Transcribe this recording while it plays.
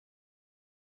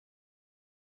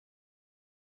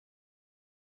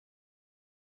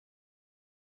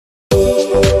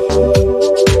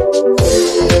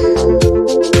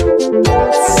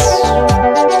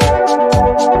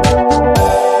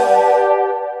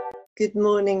Good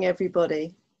morning,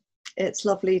 everybody. It's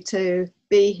lovely to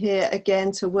be here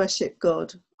again to worship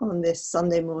God on this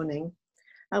Sunday morning.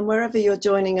 And wherever you're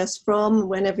joining us from,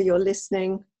 whenever you're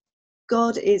listening,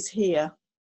 God is here.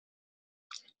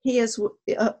 He is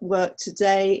at work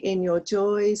today in your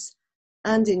joys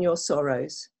and in your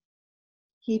sorrows.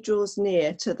 He draws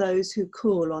near to those who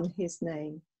call on his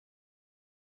name.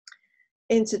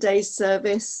 In today's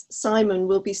service, Simon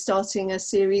will be starting a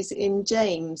series in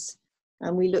James,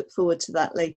 and we look forward to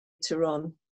that later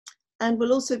on. And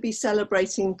we'll also be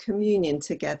celebrating communion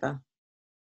together.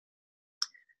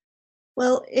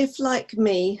 Well, if like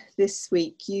me this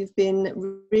week, you've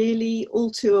been really all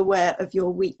too aware of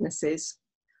your weaknesses,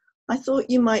 I thought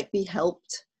you might be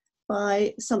helped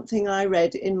by something I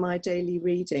read in my daily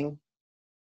reading,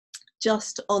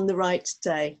 Just on the Right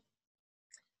Day.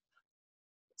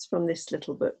 It's from this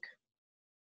little book.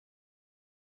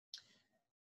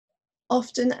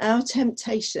 Often our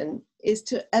temptation is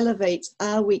to elevate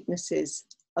our weaknesses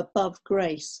above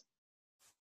grace.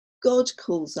 God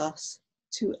calls us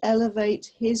to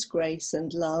elevate his grace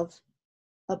and love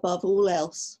above all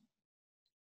else.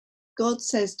 God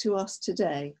says to us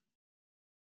today,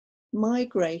 "My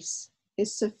grace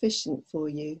is sufficient for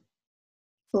you,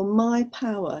 for my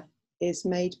power is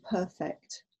made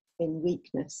perfect in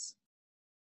weakness."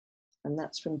 And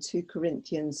that's from 2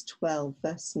 Corinthians 12,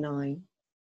 verse 9.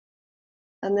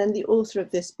 And then the author of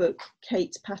this book,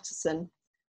 Kate Patterson,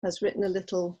 has written a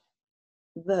little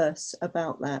verse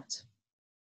about that.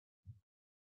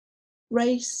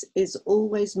 Grace is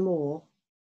always more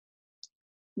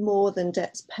than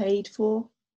debts paid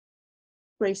for.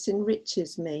 Grace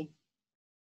enriches me.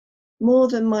 More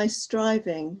than my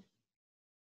striving,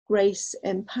 grace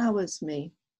empowers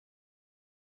me.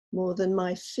 More than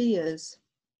my fears,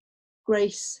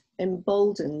 grace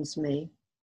emboldens me.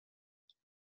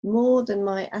 More than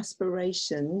my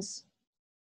aspirations,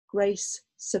 grace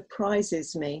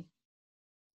surprises me.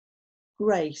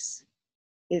 Grace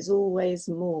is always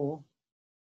more.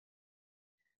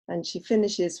 And she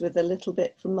finishes with a little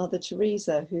bit from Mother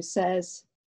Teresa, who says,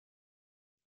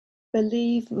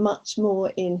 "Believe much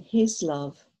more in his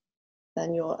love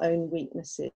than your own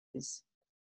weaknesses."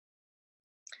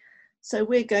 So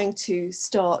we're going to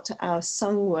start our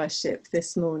sung worship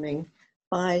this morning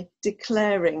by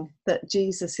declaring that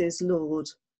Jesus is Lord,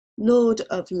 Lord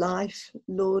of life,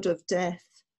 Lord of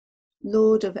death,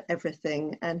 Lord of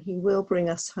everything, and he will bring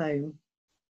us home.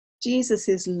 Jesus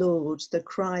is Lord, the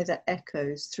cry that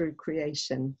echoes through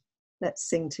creation. Let's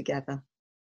sing together.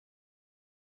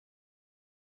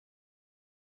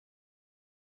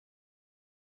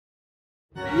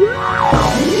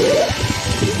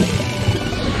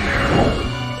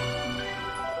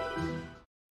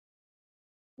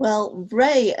 Well,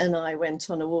 Ray and I went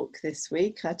on a walk this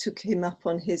week. I took him up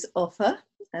on his offer,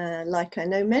 like I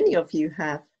know many of you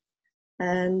have.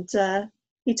 And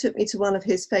he took me to one of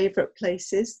his favourite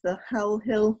places, the Howell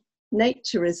Hill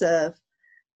Nature Reserve.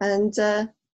 And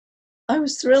I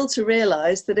was thrilled to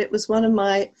realise that it was one of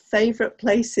my favourite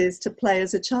places to play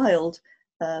as a child.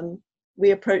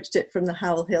 We approached it from the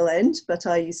Howell Hill end, but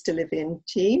I used to live in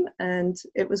Cheam, and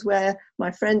it was where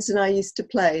my friends and I used to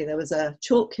play. There was a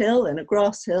chalk hill and a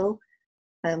grass hill,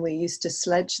 and we used to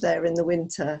sledge there in the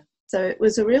winter. So it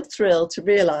was a real thrill to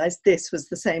realise this was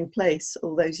the same place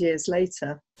all those years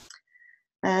later.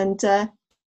 And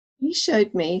he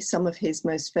showed me some of his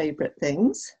most favourite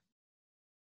things.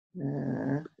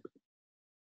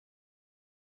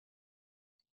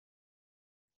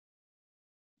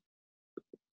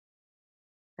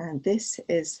 And this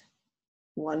is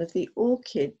one of the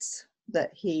orchids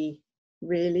that he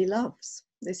really loves.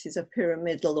 This is a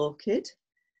pyramidal orchid,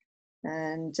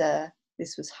 and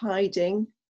this was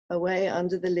hiding away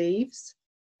under the leaves.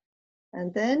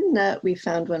 And then we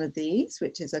found one of these,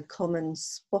 which is a common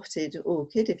spotted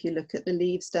orchid. If you look at the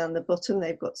leaves down the bottom,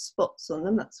 they've got spots on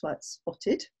them. That's why it's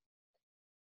spotted.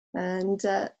 And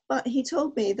but he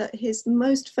told me that his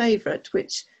most favourite,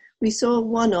 which we saw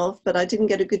one of, but I didn't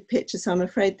get a good picture, so I'm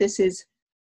afraid this is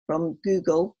from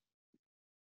Google,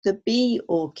 the bee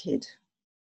orchid.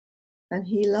 And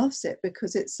he loves it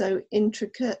because it's so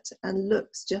intricate and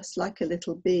looks just like a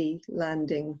little bee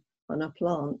landing on a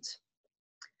plant.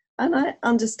 And I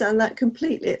understand that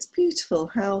completely. It's beautiful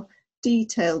how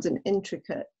detailed and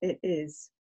intricate it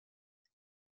is.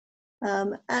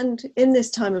 And in this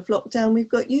time of lockdown, we've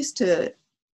got used to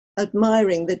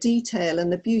admiring the detail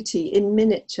and the beauty in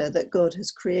miniature that God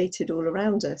has created all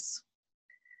around us.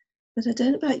 But I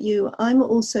don't know about you, I'm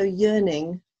also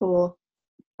yearning for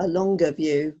a longer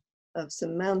view of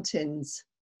some mountains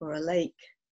or a lake,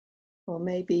 or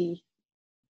maybe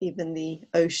even the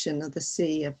ocean or the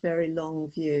sea, a very long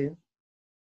view.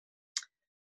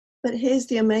 But here's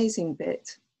the amazing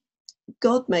bit.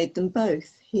 God made them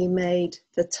both. He made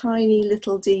the tiny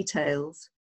little details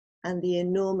and the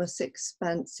enormous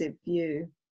expansive view.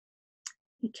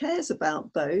 He cares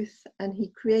about both, and he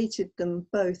created them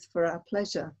both for our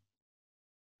pleasure.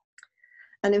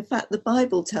 And in fact, the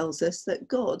Bible tells us that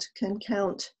God can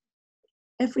count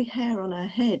every hair on our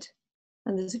head.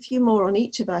 And there's a few more on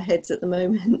each of our heads at the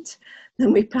moment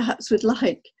than we perhaps would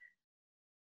like.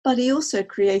 But he also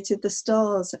created the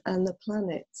stars and the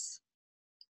planets.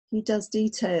 He does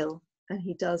detail and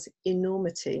he does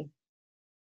enormity.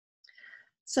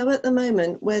 So at the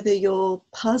moment, whether you're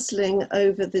puzzling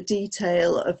over the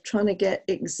detail of trying to get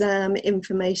exam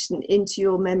information into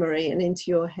your memory and into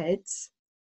your heads,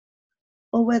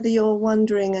 or whether you're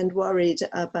wondering and worried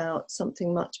about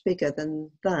something much bigger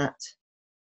than that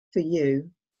for you,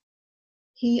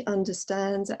 he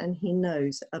understands and he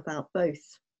knows about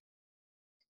both.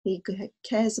 He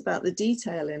cares about the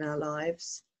detail in our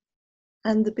lives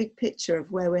and the big picture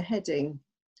of where we're heading,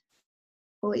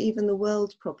 or even the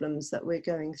world problems that we're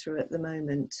going through at the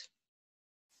moment.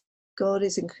 God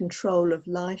is in control of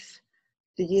life,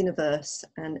 the universe,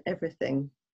 and everything.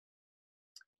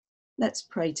 Let's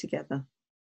pray together.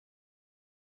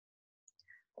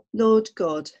 Lord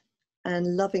God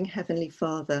and loving Heavenly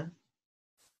Father,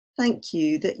 thank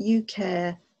you that you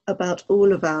care about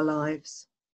all of our lives,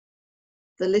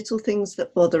 the little things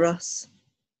that bother us,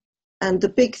 and the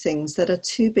big things that are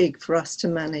too big for us to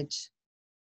manage.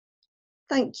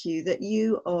 Thank you that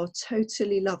you are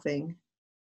totally loving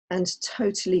and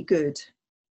totally good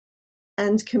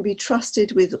and can be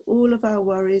trusted with all of our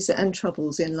worries and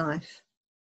troubles in life.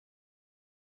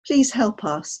 Please help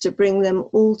us to bring them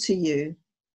all to you,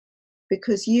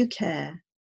 because you care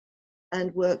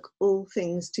and work all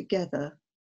things together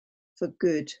for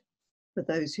good for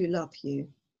those who love you.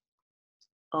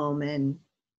 Amen.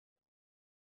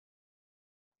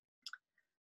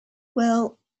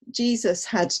 Well, Jesus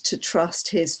had to trust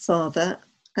his Father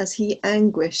as he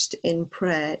anguished in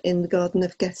prayer in the Garden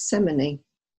of Gethsemane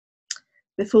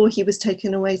before he was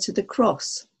taken away to the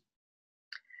cross.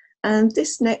 And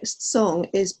this next song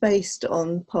is based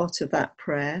on part of that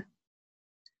prayer.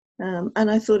 And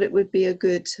I thought it would be a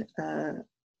good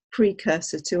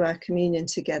precursor to our communion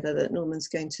together that Norman's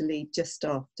going to lead just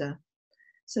after.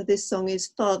 So this song is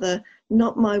Father,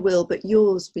 not my will, but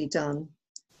yours be done.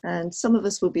 And some of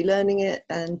us will be learning it,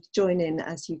 and join in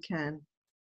as you can.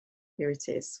 Here it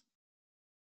is.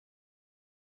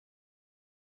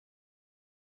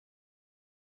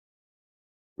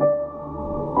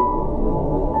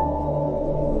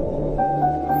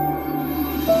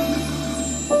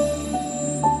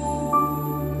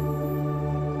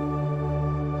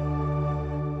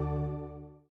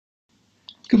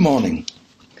 Good morning.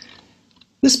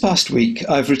 This past week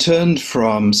I've returned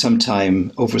from some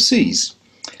time overseas,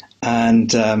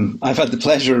 and I've had the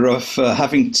pleasure of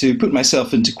having to put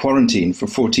myself into quarantine for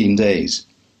 14 days.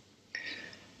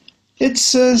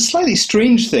 It's a slightly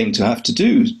strange thing to have to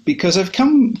do, because I've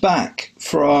come back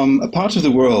from a part of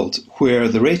the world where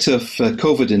the rate of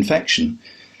COVID infection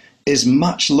is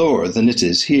much lower than it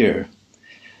is here.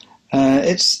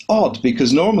 It's odd,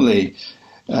 because normally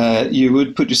you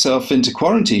would put yourself into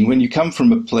quarantine when you come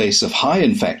from a place of high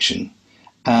infection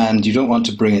and you don't want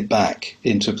to bring it back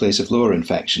into a place of lower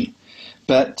infection.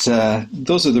 But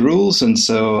those are the rules, and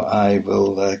so I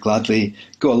will gladly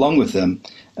go along with them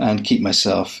and keep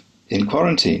myself in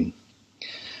quarantine.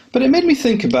 But it made me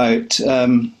think about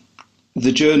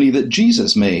the journey that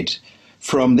Jesus made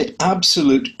from the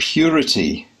absolute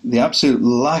purity, the absolute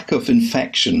lack of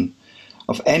infection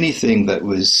of anything that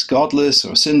was godless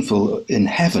or sinful in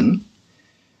heaven,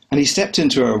 and he stepped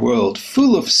into our world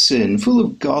full of sin, full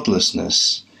of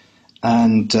godlessness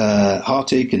and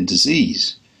heartache and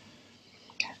disease.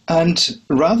 And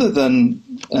rather than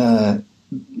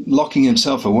locking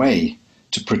himself away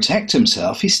to protect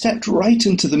himself, he stepped right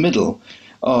into the middle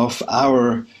of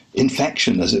our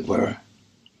infection, as it were.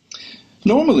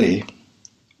 Normally,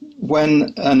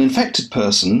 when an infected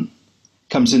person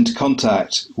comes into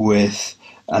contact with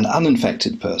an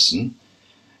uninfected person,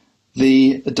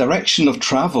 the direction of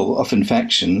travel of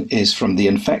infection is from the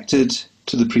infected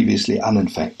to the previously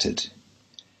uninfected.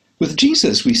 With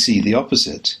Jesus, we see the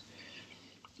opposite.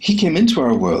 He came into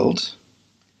our world.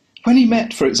 When he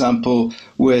met, for example,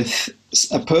 with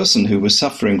a person who was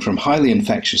suffering from highly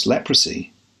infectious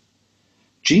leprosy,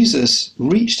 Jesus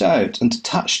reached out and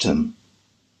touched him,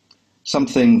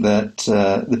 something that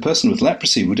the person with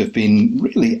leprosy would have been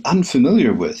really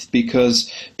unfamiliar with, because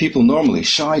people normally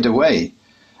shied away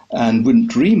and wouldn't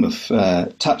dream of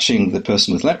touching the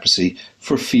person with leprosy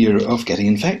for fear of getting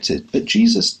infected. But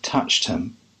Jesus touched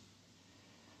him.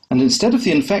 And instead of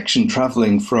the infection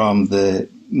travelling from the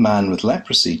man with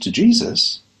leprosy to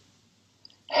Jesus,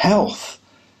 health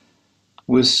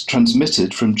was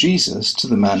transmitted from Jesus to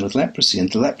the man with leprosy, and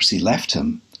the leprosy left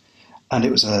him. And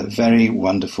it was a very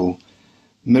wonderful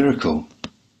miracle.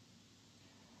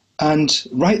 And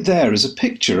right there is a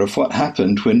picture of what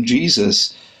happened when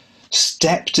Jesus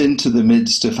stepped into the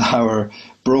midst of our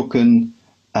broken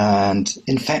and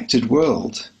infected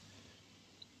world.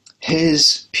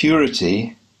 His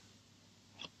purity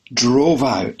drove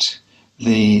out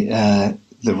the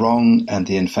wrong and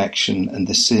the infection and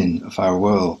the sin of our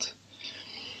world.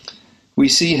 We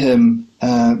see him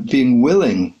being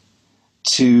willing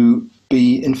to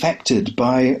be infected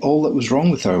by all that was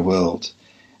wrong with our world.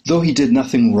 Though he did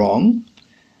nothing wrong,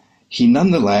 he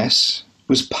nonetheless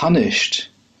was punished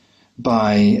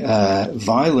by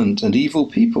violent and evil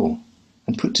people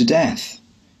and put to death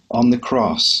on the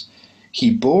cross. He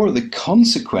bore the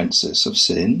consequences of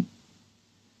sin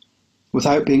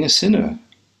without being a sinner.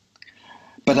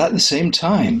 But at the same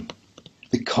time,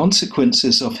 the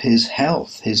consequences of his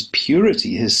health, his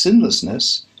purity, his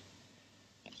sinlessness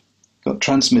got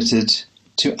transmitted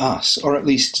to us, or at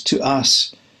least to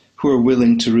us who are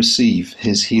willing to receive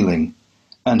his healing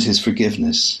and his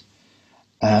forgiveness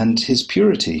and his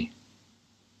purity.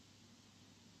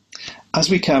 As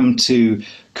we come to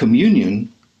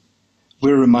communion,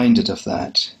 we're reminded of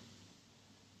that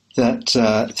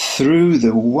through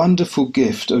the wonderful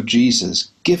gift of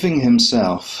Jesus giving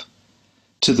himself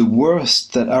to the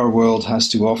worst that our world has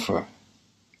to offer,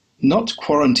 not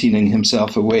quarantining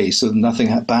himself away so that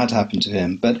nothing bad happened to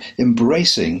him, but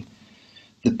embracing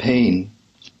the pain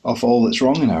of all that's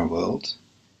wrong in our world,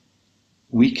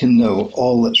 we can know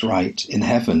all that's right in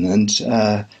heaven. And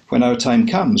when our time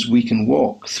comes, we can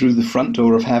walk through the front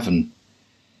door of heaven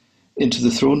into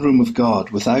the throne room of God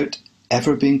without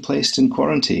ever being placed in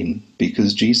quarantine,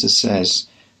 because Jesus says,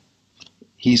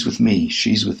 he's with me,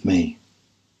 she's with me.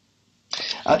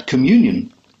 At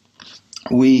communion,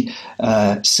 we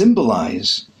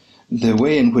symbolize the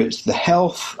way in which the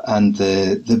health and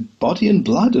the body and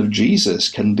blood of Jesus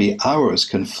can be ours,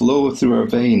 can flow through our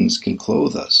veins, can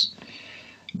clothe us,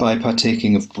 by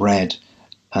partaking of bread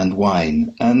and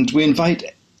wine. And we invite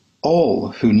all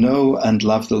who know and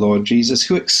love the Lord Jesus,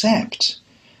 who accept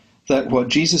that what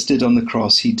Jesus did on the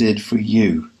cross, he did for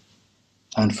you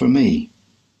and for me.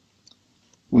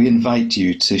 We invite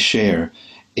you to share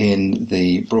in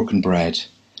the broken bread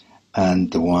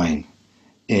and the wine,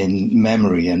 in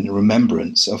memory and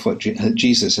remembrance of what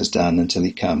Jesus has done until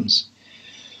he comes.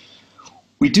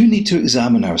 We do need to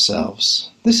examine ourselves.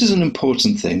 This is an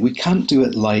important thing. We can't do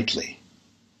it lightly.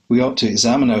 We ought to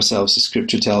examine ourselves, as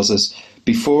Scripture tells us,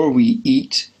 before we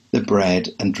eat the bread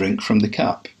and drink from the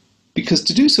cup. Because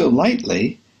to do so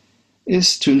lightly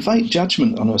is to invite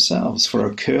judgment on ourselves for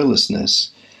our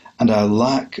carelessness and our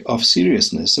lack of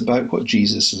seriousness about what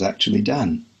Jesus has actually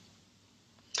done.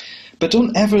 But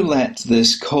don't ever let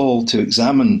this call to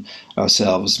examine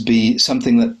ourselves be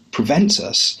something that prevents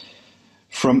us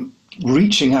from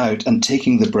reaching out and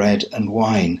taking the bread and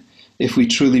wine if we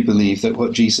truly believe that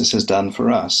what Jesus has done for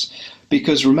us.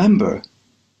 Because remember,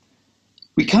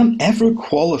 we can't ever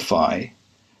qualify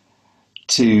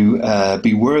to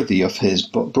be worthy of his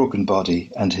broken body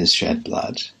and his shed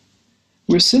blood.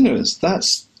 We're sinners.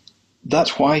 That's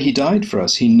why he died for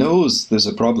us. He knows there's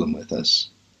a problem with us.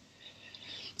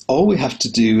 All we have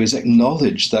to do is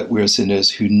acknowledge that we're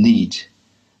sinners who need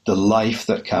the life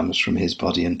that comes from his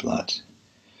body and blood.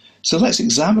 So let's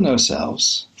examine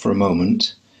ourselves for a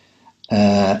moment,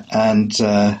 and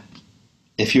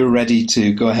if you're ready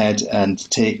to go ahead and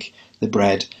take the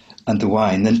bread and the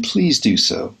wine, then please do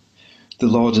so. The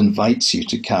Lord invites you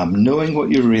to come, knowing what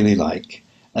you're really like,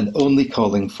 and only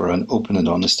calling for an open and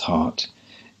honest heart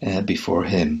before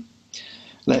him.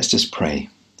 Let's just pray.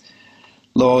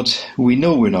 Lord, we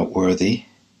know we're not worthy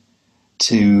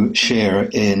to share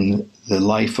in the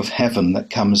life of heaven that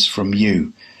comes from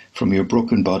you, from your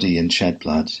broken body and shed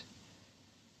blood.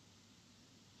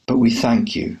 But we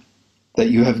thank you that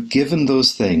you have given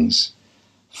those things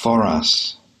for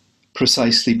us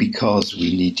precisely because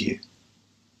we need you.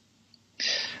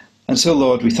 And so,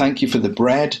 Lord, we thank you for the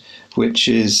bread, which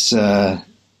is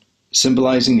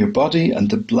symbolizing your body, and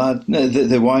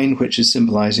the wine, which is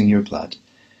symbolizing your blood.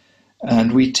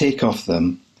 And we take of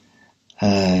them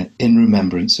in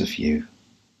remembrance of you.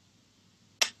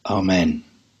 Amen.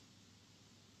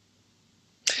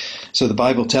 So the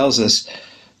Bible tells us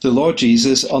the Lord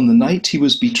Jesus, on the night he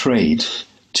was betrayed,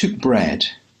 took bread,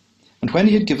 and when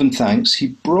he had given thanks, he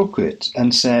broke it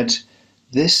and said,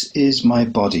 "This is my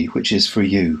body, which is for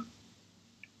you.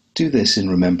 Do this in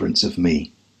remembrance of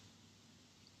me."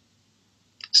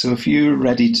 So if you're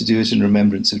ready to do it in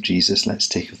remembrance of Jesus, let's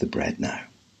take of the bread now.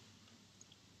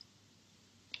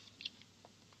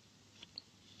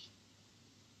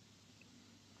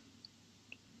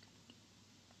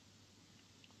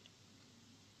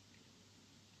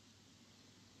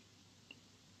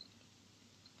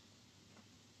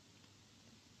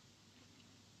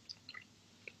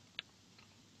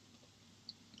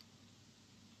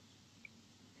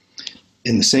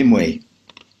 In the same way,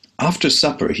 after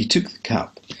supper, he took the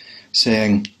cup,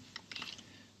 saying,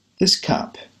 "This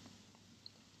cup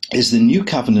is the new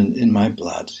covenant in my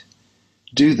blood.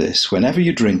 Do this whenever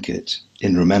you drink it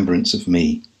in remembrance of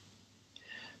me.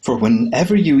 For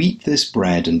whenever you eat this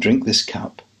bread and drink this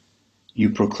cup, you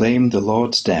proclaim the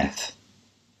Lord's death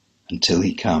until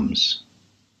he comes."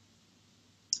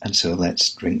 And so let's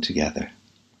drink together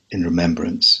in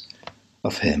remembrance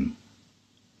of him.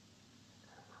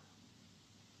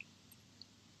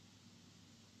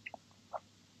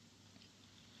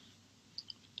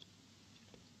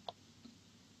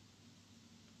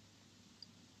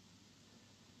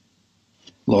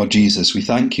 Lord Jesus, we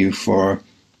thank you for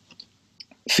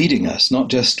feeding us, not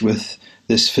just with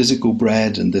this physical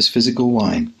bread and this physical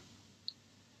wine,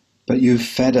 but you've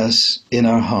fed us in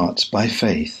our hearts by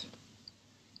faith,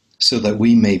 so that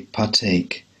we may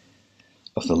partake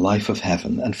of the life of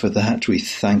heaven. And for that we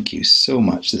thank you so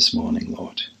much this morning,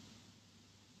 Lord.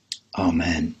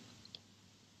 Amen.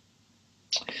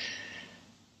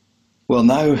 Well,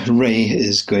 now Ray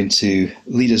is going to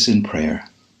lead us in prayer.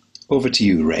 Over to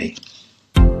you, Ray.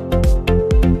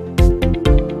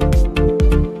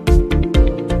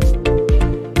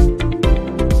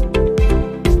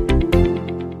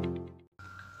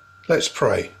 Let's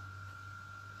pray.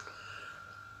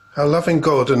 Our loving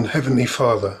God and Heavenly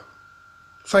Father,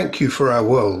 thank you for our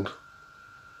world.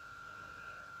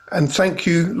 And thank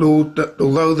you, Lord, that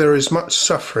although there is much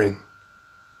suffering,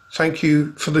 thank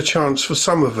you for the chance for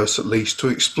some of us at least to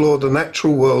explore the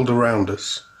natural world around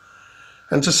us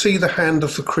and to see the hand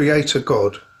of the Creator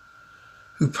God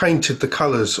who painted the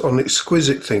colours on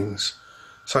exquisite things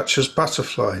such as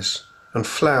butterflies and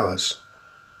flowers.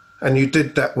 And you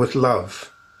did that with love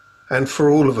and for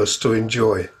all of us to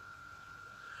enjoy.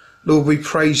 Lord, we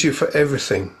praise you for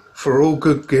everything, for all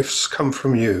good gifts come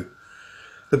from you,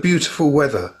 the beautiful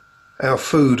weather, our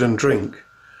food and drink,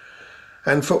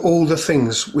 and for all the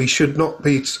things we should not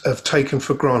have taken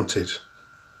for granted.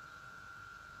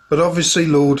 But obviously,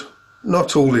 Lord,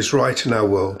 not all is right in our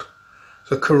world.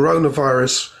 The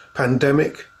coronavirus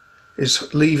pandemic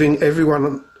is leaving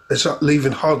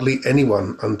hardly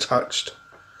anyone untouched.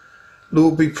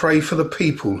 Lord, we pray for the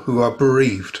people who are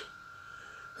bereaved,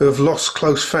 who have lost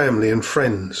close family and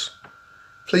friends.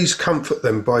 Please comfort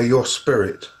them by your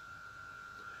Spirit.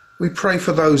 We pray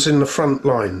for those in the front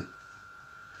line,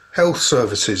 health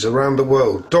services around the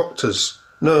world, doctors,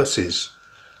 nurses,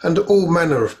 and all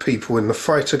manner of people in the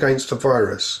fight against the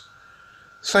virus.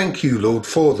 Thank you, Lord,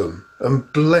 for them,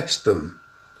 and bless them.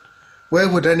 Where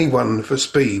would any one of us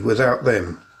be without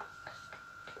them?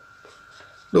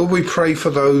 Lord, we pray for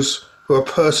those who are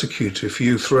persecuted for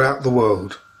you throughout the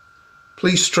world.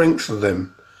 Please strengthen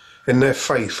them in their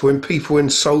faith when people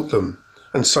insult them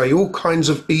and say all kinds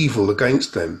of evil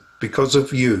against them because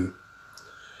of you.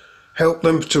 Help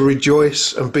them to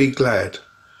rejoice and be glad,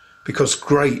 because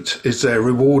great is their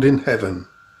reward in heaven.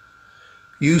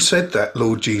 You said that,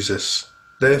 Lord Jesus.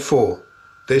 Therefore,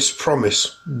 this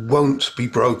promise won't be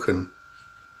broken.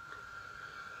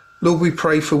 Lord, we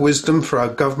pray for wisdom for our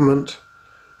government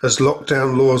as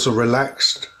lockdown laws are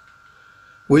relaxed,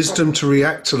 wisdom to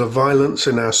react to the violence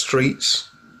in our streets.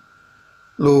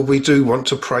 Lord, we do want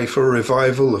to pray for a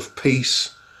revival of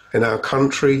peace in our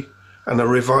country and a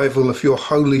revival of your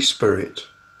Holy Spirit.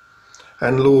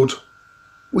 And Lord,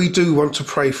 we do want to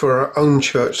pray for our own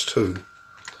church too.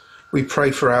 We pray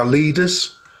for our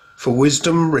leaders, for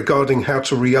wisdom regarding how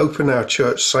to reopen our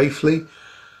church safely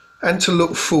and to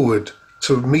look forward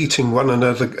to meeting one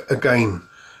another again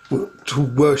to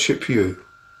worship you.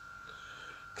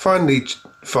 Finally,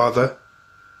 Father,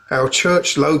 our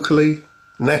church locally,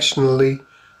 nationally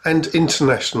and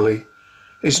internationally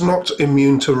is not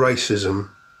immune to racism.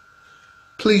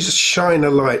 Please shine a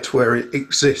light where it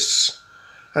exists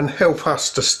and help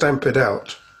us to stamp it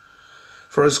out.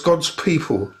 For as God's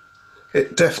people,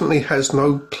 it definitely has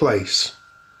no place,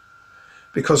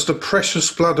 because the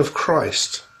precious blood of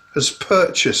Christ has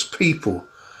purchased people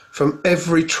from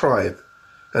every tribe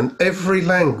and every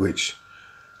language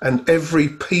and every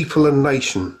people and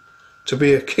nation to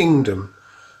be a kingdom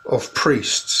of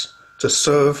priests to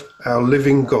serve our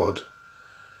living God.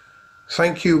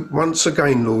 Thank you once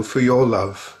again, Lord, for your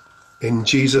love. In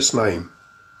Jesus' name,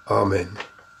 amen.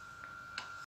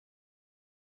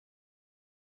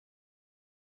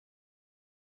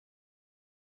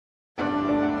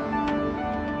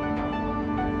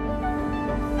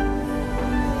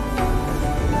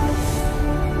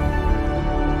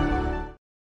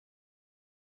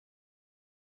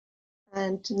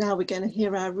 And now we're going to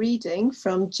hear our reading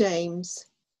from James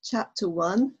chapter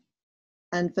 1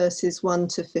 and verses 1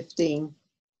 to 15.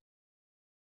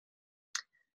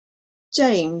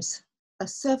 James, a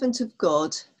servant of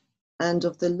God and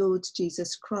of the Lord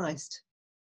Jesus Christ,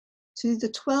 to the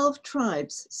 12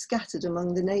 tribes scattered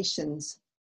among the nations,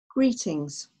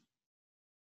 greetings.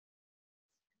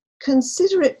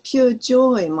 Consider it pure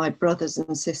joy, my brothers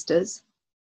and sisters,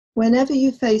 whenever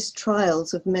you face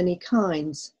trials of many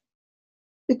kinds,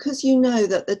 because you know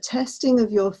that the testing of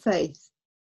your faith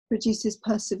produces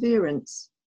perseverance.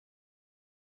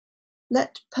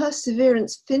 Let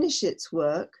perseverance finish its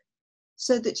work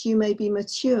so that you may be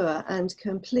mature and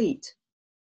complete,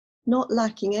 not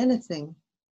lacking anything.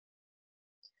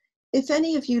 If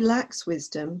any of you lacks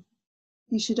wisdom,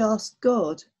 you should ask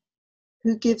God,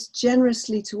 who gives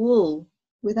generously to all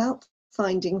without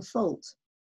finding fault,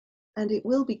 and it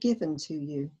will be given to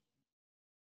you.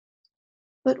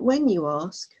 But when you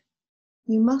ask,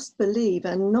 you must believe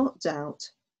and not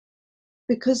doubt,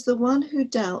 because the one who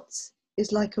doubts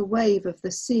is like a wave of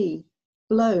the sea,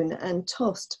 blown and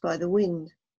tossed by the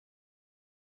wind.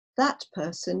 That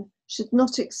person should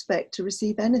not expect to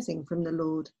receive anything from the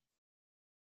Lord.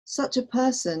 Such a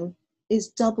person is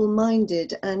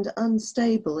double-minded and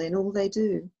unstable in all they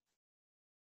do.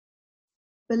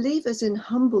 Believers in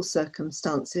humble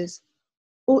circumstances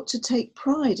ought to take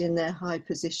pride in their high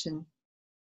position,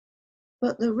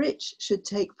 but the rich should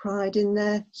take pride in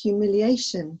their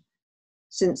humiliation,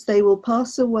 since they will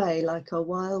pass away like a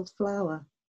wild flower.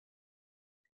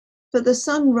 For the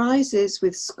sun rises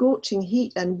with scorching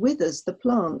heat and withers the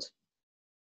plant.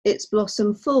 Its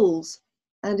blossom falls,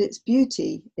 and its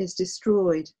beauty is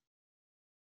destroyed.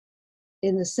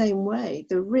 In the same way,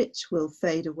 the rich will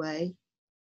fade away,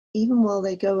 even while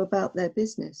they go about their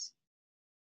business.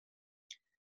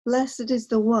 Blessed is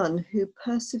the one who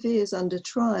perseveres under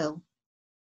trial,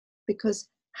 because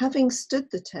having stood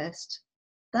the test,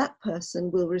 that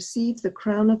person will receive the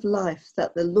crown of life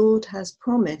that the Lord has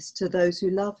promised to those who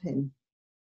love him.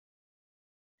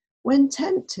 When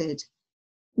tempted,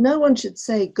 no one should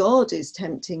say, God is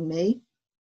tempting me,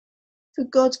 for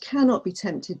God cannot be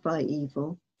tempted by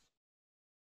evil,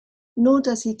 nor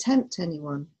does he tempt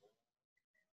anyone.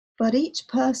 But each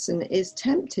person is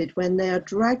tempted when they are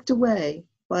dragged away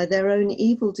by their own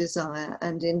evil desire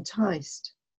and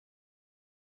enticed.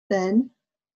 Then,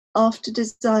 after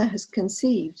desire has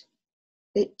conceived,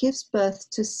 it gives birth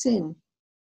to sin.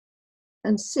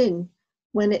 And sin,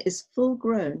 when it is full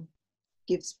grown,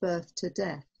 gives birth to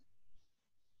death.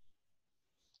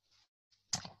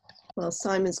 Well,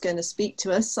 Simon's going to speak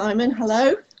to us. Simon,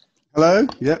 hello. Hello.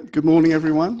 Yeah. Good morning,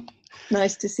 everyone.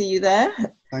 Nice to see you there.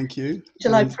 Thank you.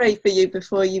 Shall I pray for you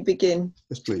before you begin?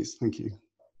 Yes, please. Thank you.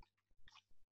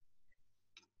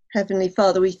 Heavenly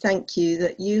Father, we thank you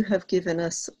that you have given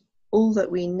us all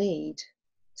that we need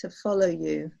to follow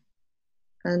you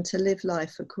and to live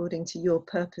life according to your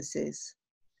purposes.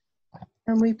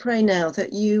 And we pray now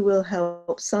that you will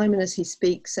help Simon as he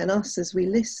speaks and us as we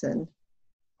listen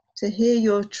to hear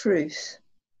your truth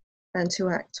and to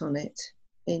act on it.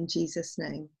 In Jesus'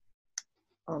 name,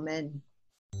 amen.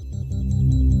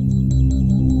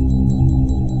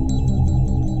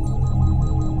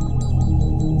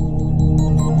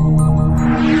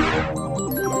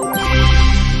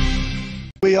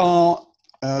 We are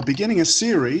beginning a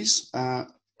series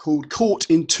called Caught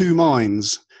in Two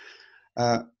Minds,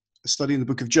 studying the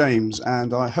book of James,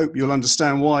 and I hope you'll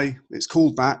understand why it's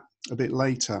called that a bit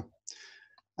later.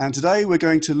 And today we're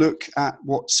going to look at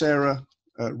what Sarah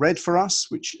read for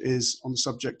us, which is on the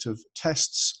subject of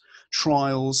tests,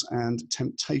 trials, and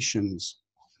temptations.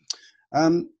 I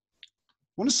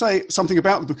want to say something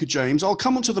about the book of James. I'll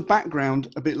come onto the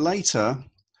background a bit later,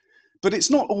 but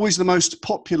it's not always the most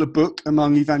popular book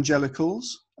among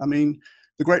evangelicals. I mean,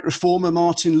 the great reformer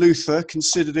Martin Luther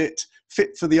considered it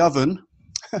fit for the oven,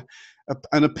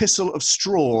 an epistle of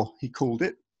straw, he called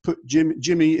it. Put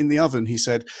Jimmy in the oven, he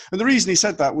said. And the reason he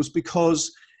said that was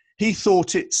because he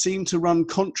thought it seemed to run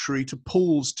contrary to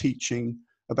Paul's teaching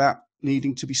about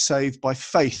needing to be saved by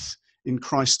faith in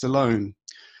Christ alone.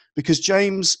 Because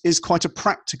James is quite a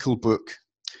practical book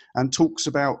and talks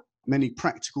about many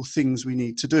practical things we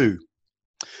need to do.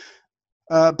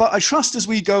 But I trust as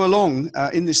we go along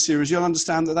in this series, you'll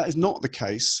understand that that is not the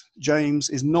case.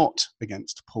 James is not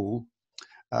against Paul.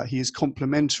 He is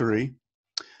complementary,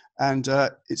 and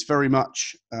it's very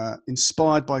much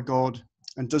inspired by God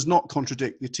and does not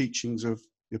contradict the teachings of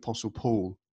the Apostle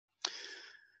Paul.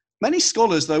 Many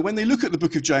scholars, though, when they look at the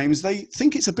book of James, they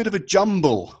think it's a bit of a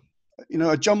jumble. You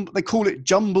know, they call it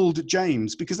jumbled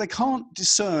James because they can't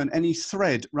discern any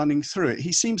thread running through it.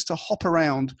 He seems to hop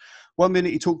around One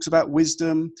minute he talks about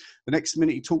wisdom. The next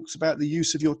minute he talks about the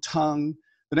use of your tongue.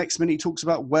 The next minute he talks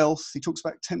about wealth. He talks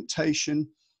about temptation.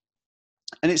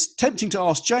 And it's tempting to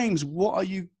ask, James, why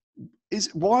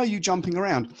are you jumping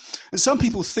around? And some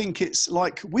people think it's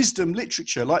like wisdom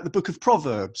literature, like the book of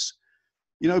Proverbs.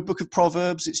 You know, book of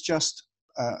Proverbs, it's just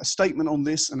a statement on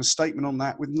this and a statement on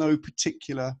that with no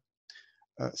particular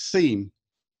theme.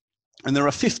 And there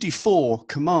are 54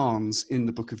 commands in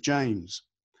the book of James.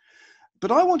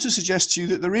 But I want to suggest to you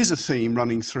that there is a theme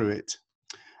running through it.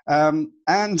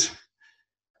 And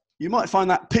you might find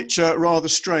that picture rather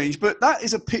strange, but that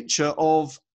is a picture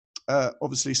of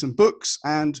obviously some books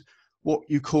and what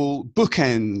you call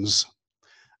bookends.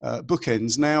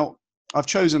 Bookends. Now, I've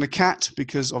chosen a cat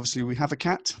because obviously we have a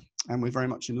cat and we're very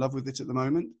much in love with it at the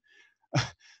moment.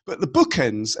 But the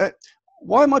bookends,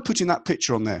 why am I putting that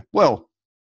picture on there? Well,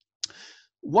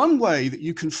 one way that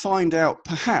you can find out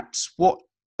perhaps what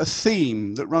a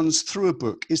theme that runs through a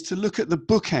book is to look at the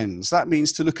bookends. That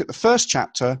means to look at the first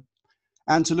chapter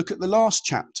and to look at the last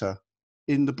chapter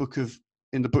in the book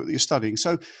that you're studying.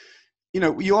 So, you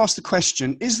know, you ask the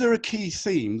question, is there a key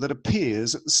theme that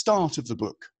appears at the start of the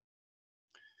book?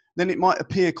 Then it might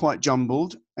appear quite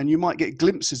jumbled and you might get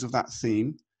glimpses of that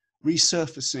theme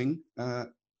resurfacing.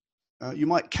 You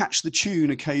might catch the tune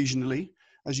occasionally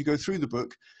as you go through the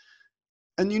book.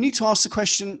 And you need to ask the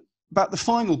question about the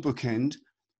final bookend.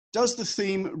 Does the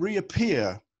theme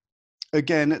reappear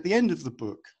again at the end of the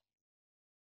book?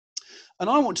 And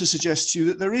I want to suggest to you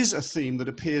that there is a theme that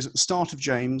appears at the start of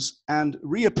James and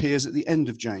reappears at the end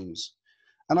of James.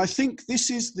 And I think this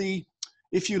is the,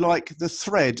 if you like, the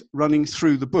thread running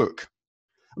through the book.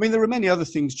 I mean, there are many other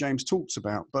things James talks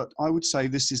about, but I would say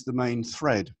this is the main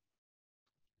thread.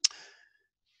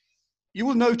 You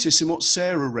will notice in what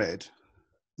Sarah read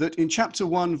that in chapter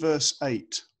 1, verse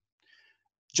 8,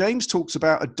 James talks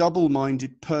about a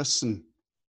double-minded person.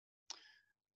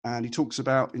 And he talks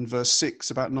about, in verse 6,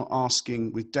 about not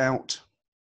asking with doubt.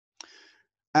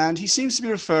 And he seems to be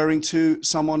referring to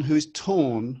someone who is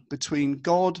torn between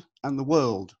God and the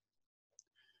world.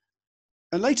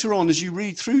 And later on, as you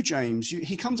read through James,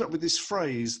 he comes up with this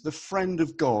phrase, the friend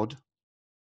of God,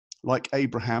 like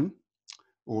Abraham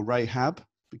or Rahab,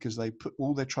 because they put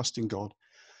all their trust in God,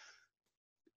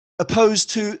 opposed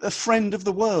to a friend of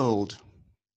the world.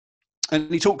 And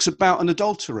he talks about an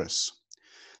adulteress.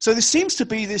 So there seems to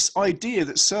be this idea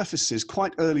that surfaces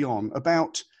quite early on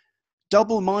about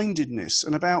double-mindedness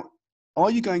and about,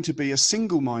 are you going to be a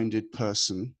single-minded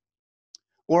person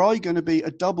or are you going to be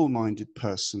a double-minded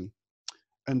person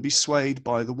and be swayed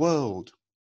by the world?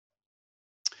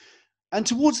 And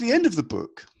towards the end of the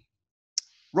book,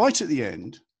 right at the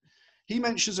end, he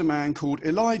mentions a man called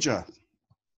Elijah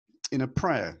in a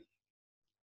prayer.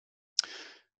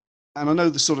 And I know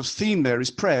the sort of theme there is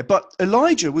prayer, but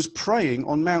Elijah was praying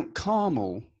on Mount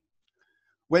Carmel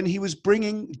when he was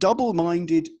bringing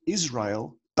double-minded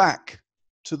Israel back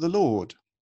to the Lord.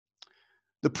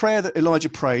 The prayer that Elijah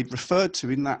prayed, referred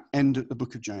to in that end of the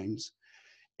book of James,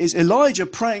 is Elijah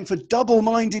praying for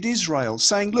double-minded Israel,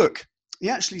 saying, look, he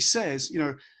actually says, you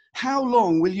know, how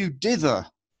long will you dither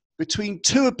between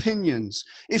two opinions?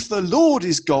 If the Lord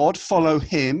is God, follow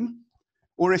him,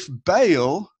 or if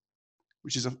Baal,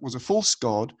 which was a false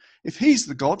god, if he's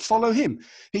the God, follow him.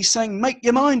 He's saying, make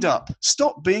your mind up.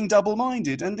 Stop being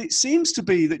double-minded. And it seems to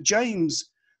be that James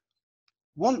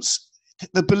wants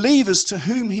the believers to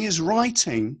whom he is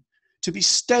writing to be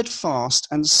steadfast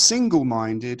and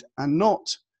single-minded and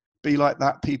not be like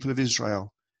that people of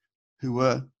Israel who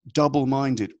were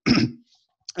double-minded.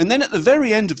 And then at the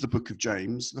very end of the book of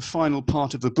James, the final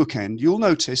part of the bookend, you'll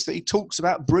notice that he talks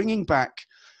about bringing back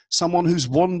someone who's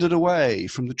wandered away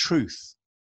from the truth.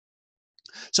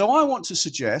 So I want to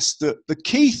suggest that the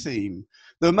key theme,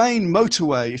 the main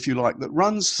motorway, if you like, that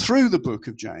runs through the book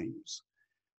of James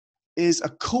is a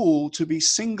call to be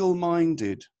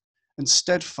single-minded and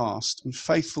steadfast and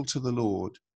faithful to the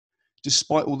Lord,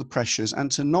 despite all the pressures, and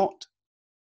to not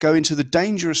go into the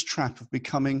dangerous trap of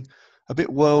becoming a bit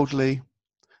worldly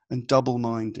and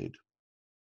double-minded.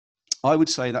 I would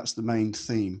say that's the main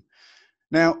theme.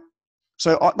 Now,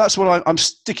 so that's what I'm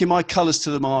sticking my colours to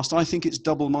the mast. I think it's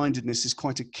double-mindedness is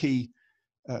quite a key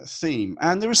theme.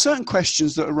 And there are certain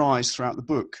questions that arise throughout the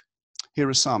book. Here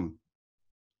are some.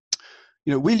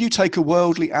 You know, will you take a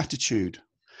worldly attitude?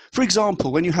 For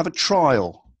example, when you have a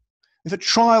trial, if a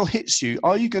trial hits you,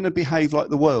 are you going to behave like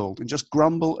the world and just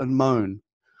grumble and moan?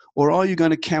 Or are you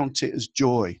going to count it as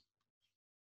joy?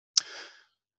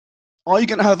 Are you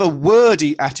going to have a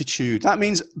wordy attitude? That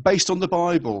means based on the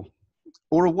Bible.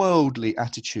 Or a worldly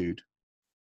attitude?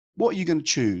 What are you going to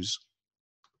choose?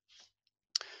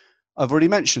 I've already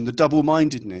mentioned the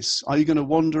double-mindedness. Are you going to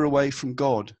wander away from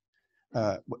God?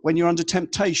 When you're under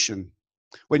temptation,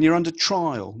 when you're under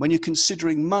trial, when you're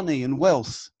considering money and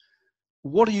wealth,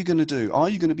 what are you going to do? Are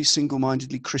you going to be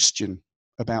single-mindedly Christian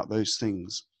about those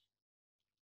things?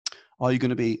 Are you going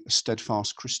to be a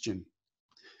steadfast Christian?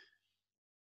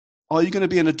 Are you going to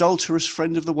be an adulterous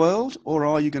friend of the world, or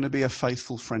are you going to be a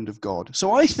faithful friend of God?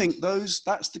 So I think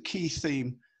that's the key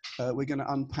theme we're going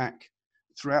to unpack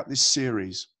throughout this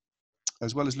series,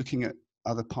 as well as looking at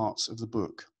other parts of the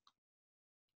book.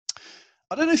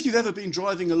 I don't know if you've ever been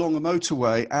driving along a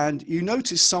motorway and you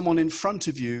notice someone in front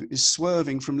of you is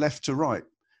swerving from left to right.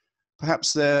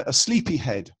 Perhaps they're a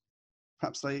sleepyhead.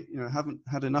 Perhaps they haven't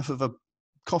had enough of a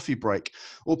coffee break,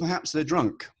 or perhaps they're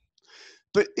drunk.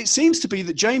 But it seems to be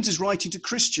that James is writing to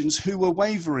Christians who were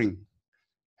wavering,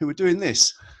 who were doing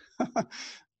this.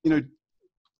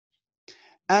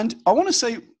 And I want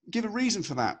to give a reason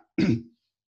for that.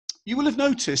 You will have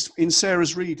noticed in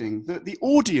Sarah's reading that the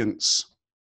audience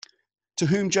to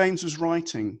whom James was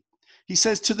writing, he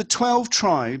says, to the 12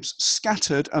 tribes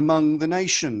scattered among the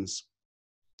nations.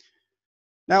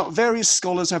 Now, various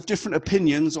scholars have different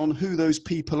opinions on who those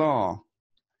people are.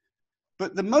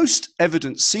 But the most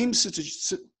evidence seems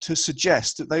to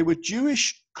suggest that they were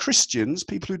Jewish Christians,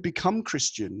 people who'd become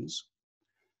Christians,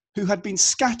 who had been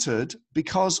scattered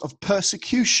because of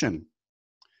persecution,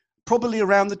 probably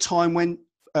around the time when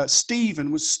Stephen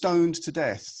was stoned to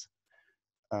death,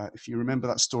 if you remember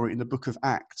that story in the book of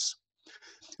Acts.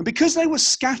 And because they were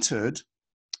scattered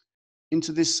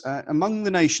into this among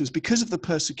the nations because of the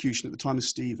persecution at the time of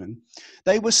Stephen,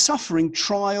 they were suffering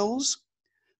trials.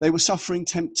 They were suffering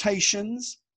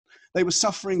temptations. They were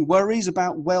suffering worries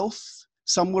about wealth.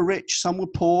 Some were rich, some were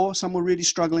poor, some were really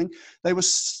struggling. They were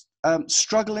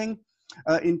struggling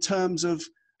in terms of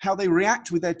how they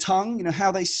react with their tongue,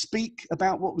 how they speak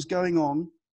about what was going on.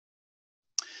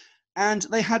 And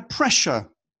they had pressure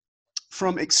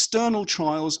from external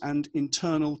trials and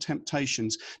internal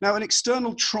temptations. Now, an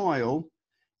external trial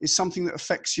is something that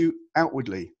affects you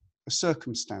outwardly, a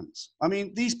circumstance. I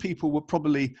mean, these people were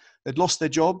they'd lost their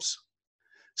jobs.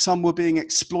 Some were being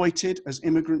exploited as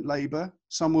immigrant labor.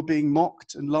 Some were being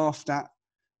mocked and laughed at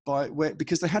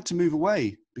because they had to move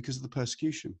away because of the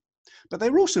persecution. But they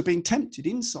were also being tempted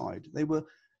inside. They were,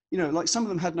 like some of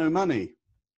them had no money.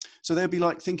 So they'd be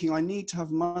like thinking, I need to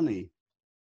have money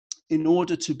in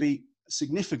order to be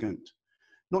significant,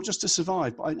 not just to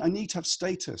survive, but I need to have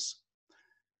status.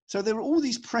 So there were all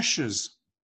these pressures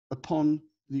upon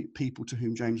the people to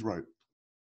whom James wrote.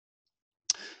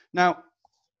 Now,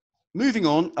 moving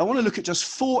on, I want to look at just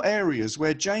 4 areas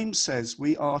where James says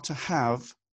we are to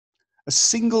have a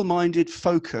single-minded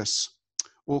focus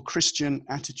or Christian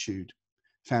attitude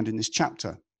found in this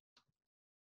chapter.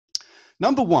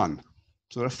 Number 1,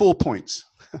 so there are 4 points.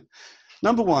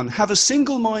 Number 1, have a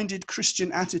single-minded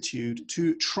Christian attitude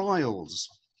to trials.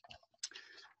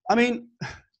 I mean,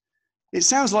 it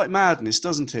sounds like madness,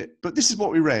 doesn't it? But this is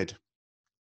what we read.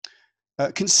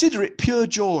 Consider it pure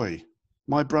joy,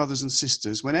 my brothers and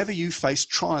sisters, whenever you face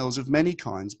trials of many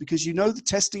kinds, because you know the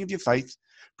testing of your faith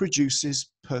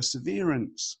produces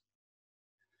perseverance.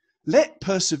 Let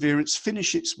perseverance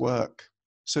finish its work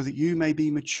so that you may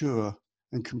be mature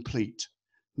and complete,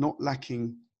 not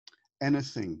lacking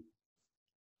anything.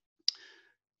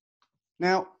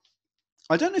 Now,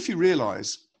 I don't know if you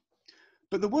realize,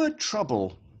 but the word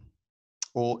trouble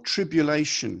or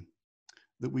tribulation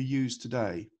that we use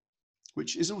today,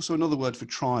 which is also another word for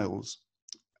trials,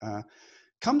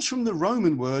 comes from the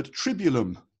Roman word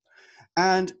tribulum.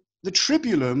 And the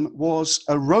tribulum was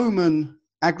a Roman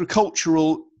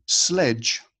agricultural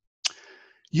sledge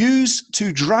used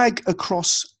to drag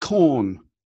across corn.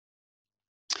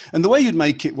 And the way you'd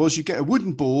make it was you'd get a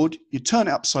wooden board, you'd turn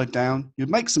it upside down, you'd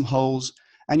make some holes,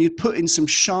 and you'd put in some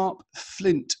sharp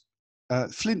flint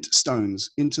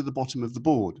stones into the bottom of the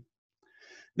board.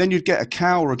 Then you'd get a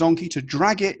cow or a donkey to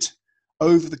drag it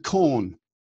over the corn,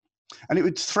 and it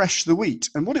would thresh the wheat.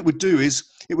 And what it would do is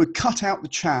it would cut out the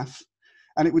chaff,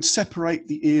 and it would separate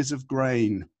the ears of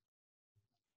grain.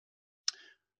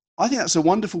 I think that's a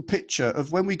wonderful picture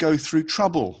of when we go through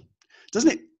trouble.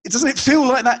 Doesn't it feel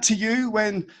like that to you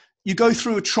when you go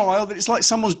through a trial, that it's like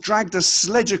someone's dragged a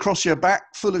sledge across your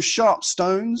back full of sharp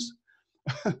stones?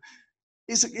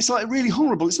 It's like really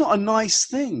horrible. It's not a nice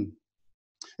thing.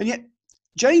 And yet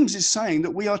James is saying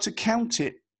that we are to count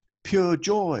it pure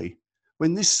joy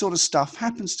when this sort of stuff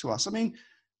happens to us. I mean,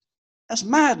 that's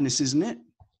madness, isn't it?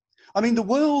 I mean, the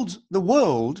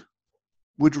world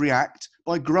would react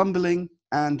by grumbling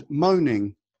and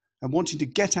moaning and wanting to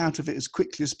get out of it as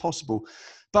quickly as possible.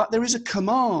 But there is a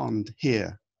command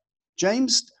here.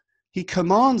 James he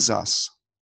commands us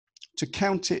to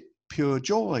count it pure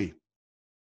joy.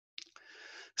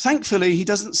 Thankfully, he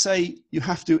doesn't say you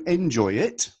have to enjoy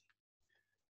it.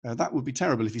 That would be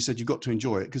terrible if he said you've got to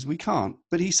enjoy it, because we can't.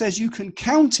 But he says you can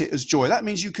count it as joy. That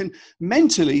means you can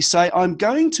mentally say, I'm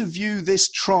going to view this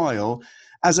trial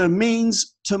as a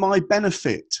means to my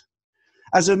benefit,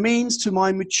 as a means to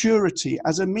my maturity,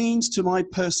 as a means to my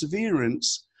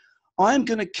perseverance. I'm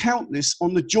going to count this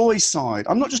on the joy side.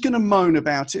 I'm not just going to moan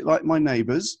about it like my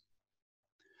neighbours.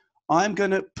 I'm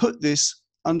going to put this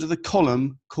under the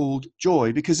column called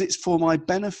joy because it's for my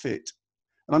benefit.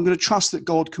 And I'm going to trust that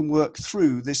God can work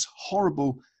through this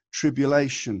horrible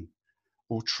tribulation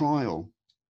or trial.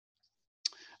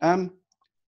 I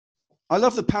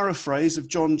love the paraphrase of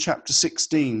John chapter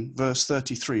 16, verse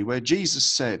 33, where Jesus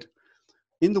said,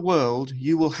 in the world,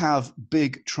 you will have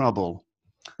big trouble,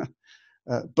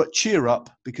 but cheer up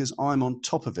because I'm on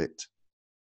top of it.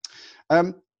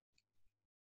 I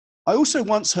also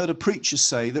once heard a preacher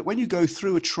say that when you go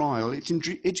through a trial, it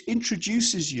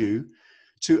introduces you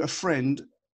to a friend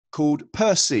called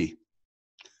Percy.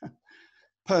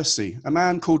 Percy, a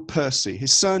man called Percy.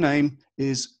 His surname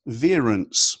is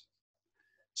Verence.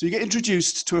 So you get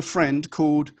introduced to a friend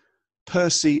called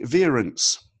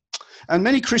Perseverance. And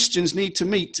many Christians need to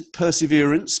meet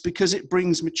perseverance because it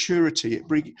brings maturity.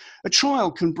 A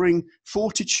trial can bring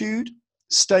fortitude,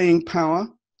 staying power,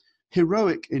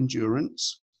 heroic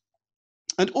endurance.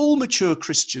 And all mature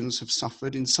Christians have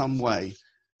suffered in some way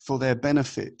for their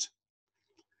benefit.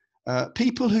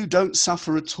 People who don't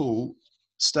suffer at all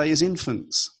stay as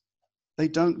infants. They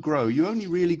don't grow. You only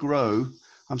really grow,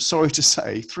 I'm sorry to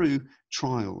say, through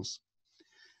trials.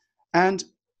 And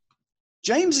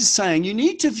James is saying you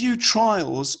need to view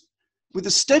trials with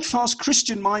a steadfast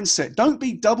Christian mindset. Don't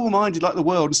be double-minded like the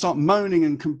world and start moaning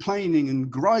and complaining and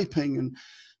griping and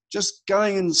just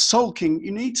going and sulking.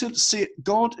 You need to see it.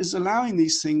 God is allowing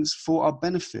these things for our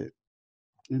benefit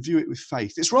and view it with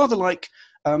faith. It's rather like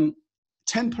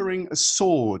tempering a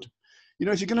sword. You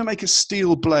know, if you're going to make a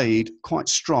steel blade quite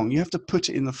strong, you have to put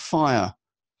it in the fire.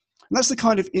 And that's the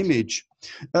kind of image.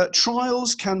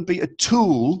 Trials can be a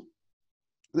tool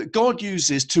that God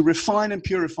uses to refine and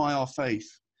purify our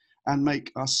faith and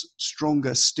make us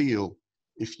stronger steel,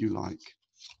 if you like.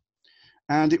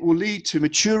 And it will lead to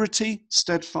maturity,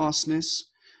 steadfastness,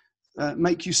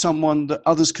 make you someone that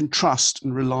others can trust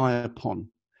and rely upon.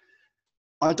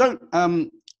 I don't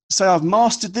say I've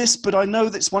mastered this, but I know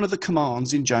that's one of the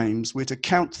commands in James. We're to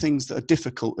count things that are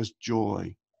difficult as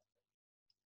joy.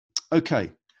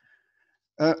 Okay.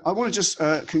 I want to just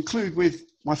conclude with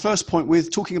my first point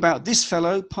with talking about this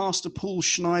fellow, Pastor Paul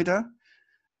Schneider.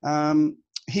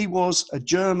 He was a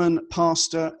German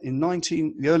pastor in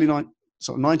the early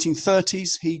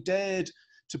 1930s. He dared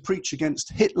to preach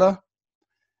against Hitler.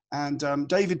 And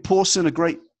David Pawson, a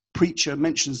great preacher,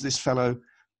 mentions this fellow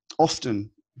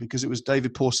often because it was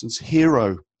David Pawson's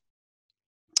hero.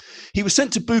 He was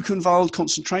sent to Buchenwald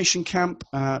concentration camp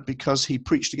because he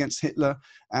preached against Hitler,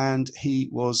 and he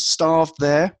was starved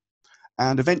there.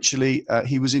 And eventually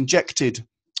he was injected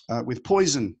with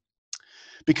poison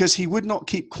because he would not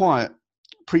keep quiet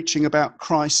preaching about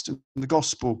Christ and the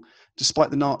gospel, despite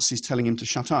the Nazis telling him to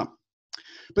shut up.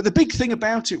 But the big thing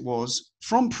about it was,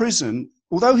 from prison,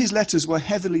 although his letters were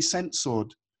heavily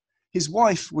censored, his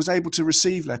wife was able to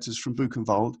receive letters from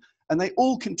Buchenwald, and they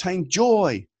all contained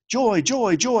joy, joy,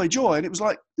 joy, joy, joy. And it was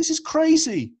like, this is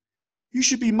crazy. You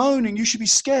should be moaning, you should be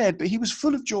scared. But he was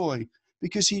full of joy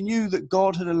because he knew that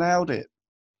God had allowed it.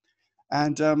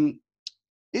 And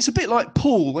it's a bit like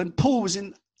Paul, when Paul was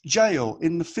in jail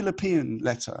in the Philippian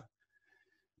letter.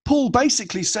 Paul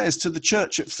basically says to the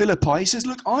church at Philippi, he says,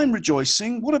 look, I'm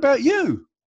rejoicing. What about you?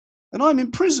 And I'm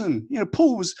in prison. You know,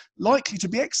 Paul was likely to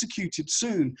be executed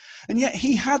soon. And yet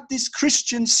he had this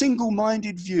Christian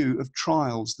single-minded view of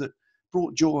trials that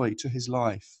brought joy to his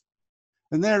life.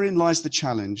 And therein lies the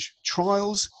challenge.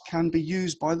 Trials can be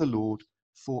used by the Lord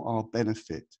for our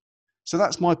benefit. So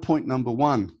that's my point number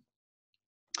one.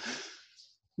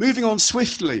 Moving on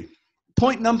swiftly.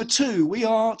 Point number two, we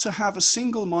are to have a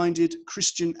single-minded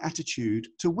Christian attitude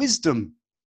to wisdom.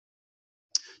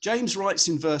 James writes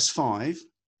in verse 5,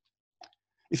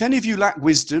 if any of you lack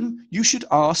wisdom, you should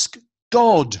ask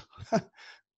God.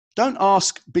 Don't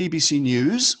ask BBC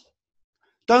News.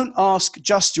 Don't ask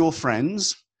just your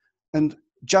friends and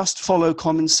just follow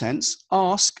common sense.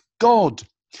 Ask God.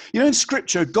 You know, in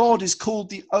Scripture, God is called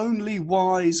the only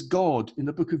wise God in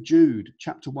the book of Jude,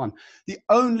 chapter 1. The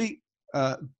only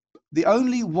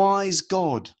wise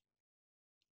God.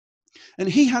 And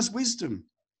he has wisdom.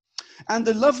 And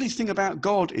the lovely thing about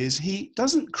God is he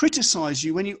doesn't criticize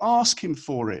you when you ask him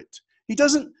for it. He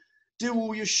doesn't do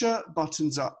all your shirt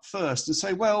buttons up first and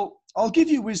say, well, I'll give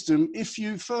you wisdom if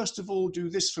you first of all do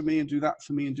this for me and do that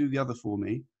for me and do the other for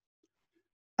me.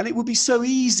 And it would be so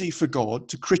easy for God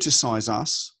to criticize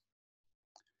us.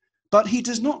 But he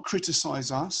does not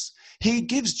criticize us. He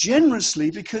gives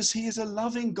generously because he is a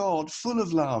loving God, full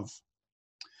of love.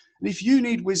 And if you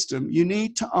need wisdom, you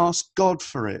need to ask God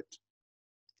for it.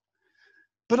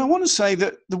 But I want to say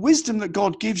that the wisdom that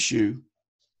God gives you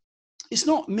is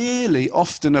not merely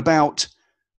often about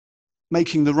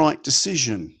making the right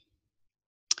decision.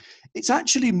 It's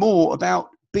actually more about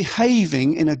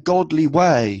behaving in a godly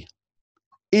way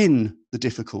in the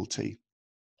difficulty.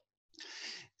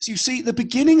 So you see, the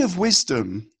beginning of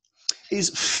wisdom is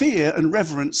fear and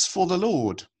reverence for the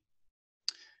Lord.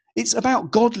 It's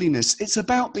about godliness. It's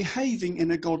about behaving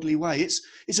in a godly way.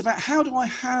 It's about, how do I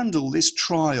handle this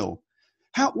trial?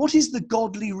 What is the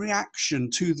godly reaction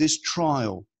to this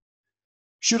trial?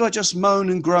 Should I just moan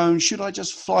and groan? Should I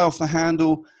just fly off the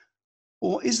handle?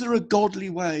 Or is there a godly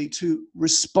way to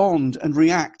respond and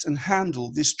react and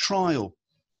handle this trial?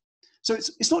 So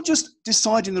it's not just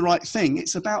deciding the right thing.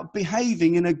 It's about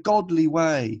behaving in a godly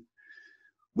way.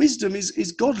 Wisdom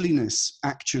is godliness,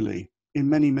 actually, in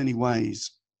many, many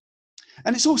ways.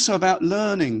 And it's also about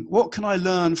learning. What can I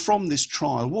learn from this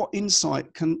trial? What insight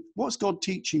what's God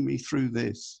teaching me through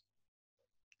this?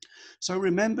 So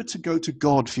remember to go to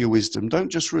God for your wisdom. Don't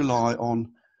just rely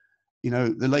on,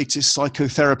 the latest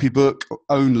psychotherapy book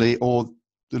only, or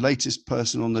the latest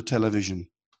person on the television.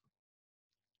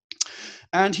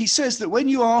 And he says that when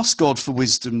you ask God for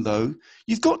wisdom, though,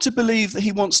 you've got to believe that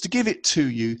he wants to give it to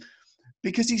you,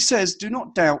 because he says, do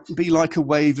not doubt and be like a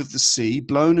wave of the sea,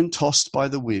 blown and tossed by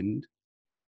the wind.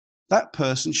 That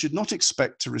person should not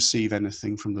expect to receive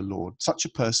anything from the Lord. Such a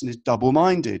person is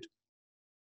double-minded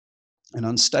and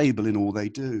unstable in all they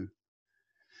do.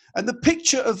 And the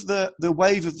picture of the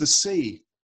wave of the sea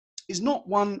is not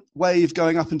one wave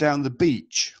going up and down the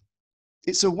beach.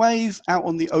 It's a wave out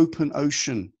on the open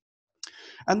ocean.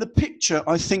 And the picture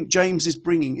I think James is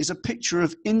bringing is a picture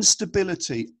of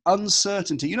instability,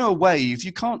 uncertainty. A wave,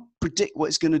 you can't predict what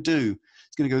it's going to do.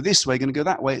 It's going to go this way, going to go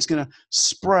that way. It's going to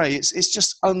spray. It's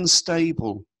just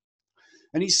unstable.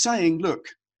 And he's saying, look,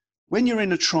 when you're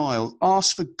in a trial,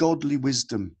 ask for godly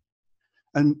wisdom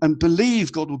and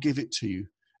believe God will give it to you,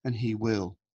 and he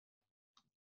will.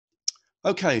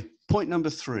 Okay, point number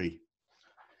 3.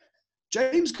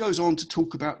 James goes on to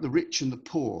talk about the rich and the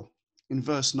poor in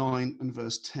verse 9 and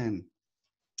verse 10.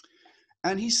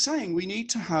 And he's saying we need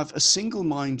to have a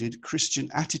single-minded Christian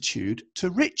attitude to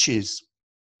riches.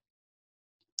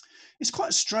 It's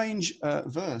quite a strange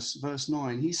verse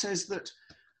 9. He says that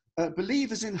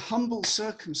believers in humble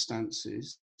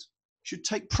circumstances should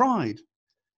take pride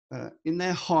in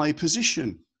their high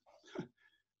position.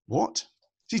 What?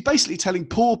 So he's basically telling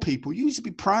poor people, you need to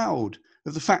be proud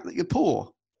of the fact that you're poor.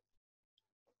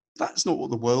 That's not what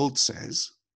the world says.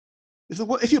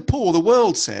 If you're poor, the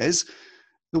world says,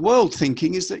 the world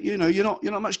thinking is that, you're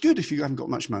not much good if you haven't got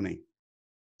much money.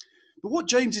 But what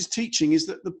James is teaching is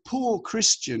that the poor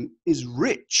Christian is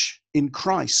rich in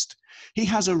Christ. He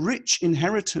has a rich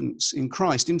inheritance in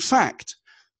Christ. In fact,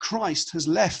 Christ has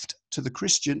left to the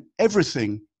Christian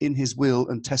everything in his will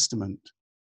and testament.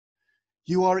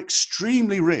 You are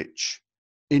extremely rich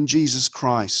in Jesus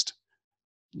Christ.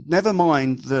 Never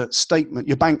mind the statement,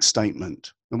 your bank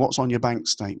statement, and what's on your bank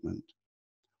statement.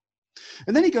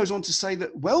 And then he goes on to say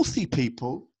that wealthy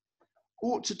people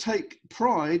ought to take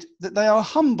pride that they are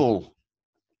humble.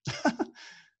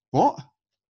 What?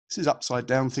 This is upside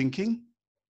down thinking.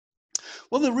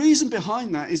 Well, the reason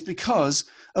behind that is because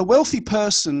a wealthy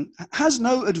person has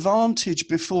no advantage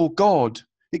before God,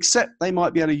 except they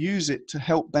might be able to use it to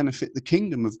help benefit the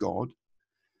kingdom of God.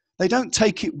 They don't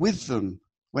take it with them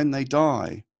when they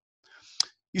die.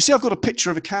 You see, I've got a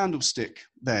picture of a candlestick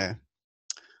there.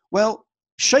 Well,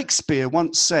 Shakespeare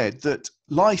once said that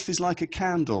life is like a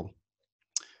candle.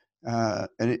 And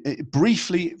it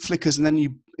briefly flickers and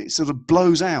then it sort of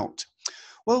blows out.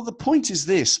 Well, the point is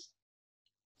this.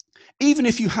 Even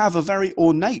if you have a very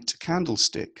ornate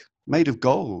candlestick made of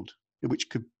gold, which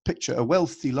could picture a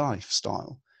wealthy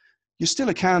lifestyle, you're still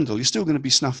a candle. You're still going to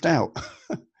be snuffed out.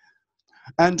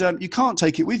 And you can't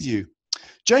take it with you.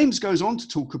 James goes on to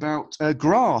talk about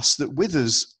grass that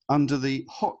withers under the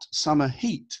hot summer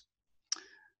heat.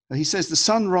 He says the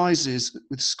sun rises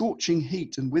with scorching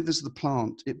heat and withers the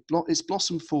plant. Its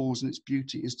blossom falls and its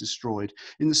beauty is destroyed.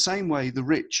 In the same way, the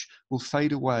rich will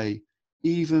fade away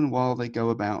even while they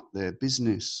go about their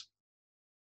business.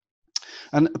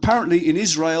 And apparently in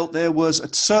Israel, there was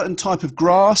a certain type of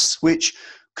grass which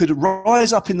could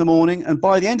rise up in the morning and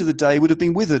by the end of the day would have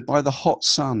been withered by the hot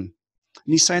sun.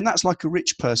 And he's saying that's like a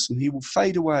rich person. He will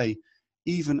fade away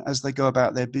even as they go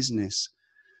about their business.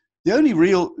 The only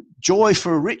real joy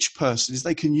for a rich person is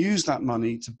they can use that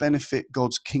money to benefit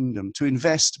God's kingdom, to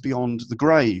invest beyond the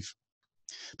grave.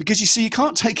 Because you see, you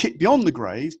can't take it beyond the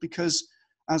grave because,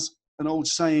 as an old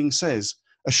saying says,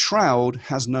 a shroud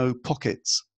has no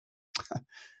pockets.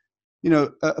 You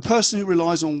know, a person who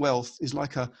relies on wealth is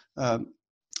like a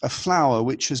flower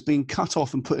which has been cut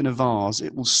off and put in a vase.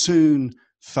 It will soon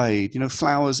fade. You know,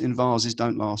 flowers in vases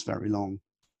don't last very long.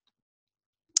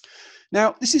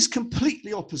 Now, this is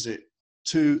completely opposite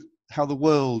to how the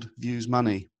world views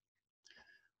money.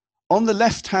 On the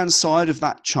left-hand side of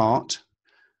that chart,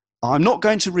 I'm not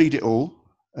going to read it all,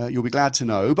 you'll be glad to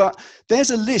know, but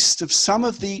there's a list of some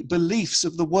of the beliefs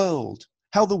of the world,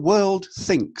 how the world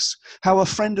thinks, how a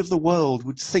friend of the world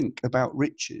would think about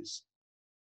riches.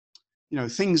 You know,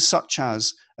 things such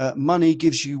as money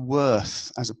gives you worth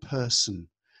as a person.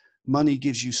 Money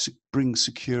brings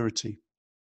security.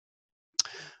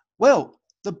 Well,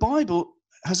 the Bible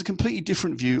has a completely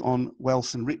different view on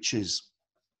wealth and riches.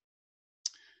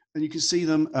 And you can see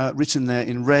them written there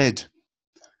in red.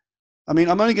 I mean,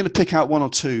 I'm only going to pick out one or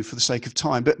two for the sake of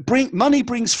time, but money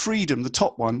brings freedom, the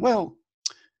top one. Well,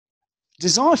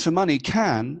 desire for money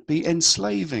can be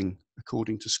enslaving,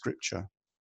 according to Scripture.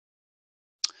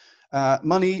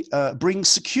 Money brings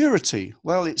security.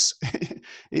 Well,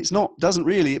 it's not, doesn't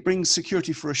really. It brings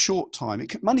security for a short time.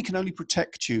 Money can only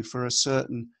protect you for a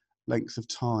certain length of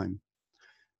time.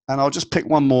 And I'll just pick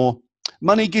one more.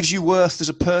 Money gives you worth as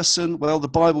a person. Well, the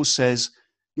Bible says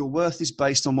your worth is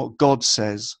based on what God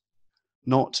says,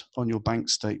 not on your bank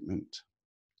statement.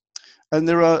 And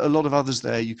there are a lot of others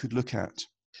there you could look at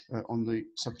on the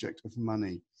subject of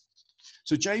money.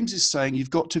 So James is saying you've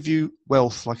got to view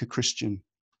wealth like a Christian.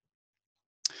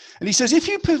 And he says, if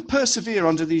you persevere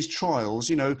under these trials,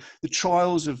 you know, the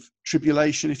trials of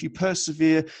tribulation, if you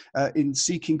persevere in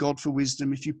seeking God for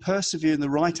wisdom, if you persevere in the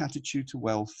right attitude to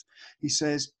wealth, he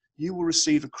says, you will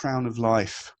receive a crown of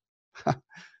life.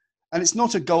 And it's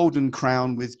not a golden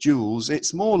crown with jewels.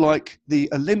 It's more like the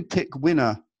Olympic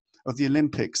winner of the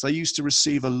Olympics. They used to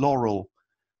receive a laurel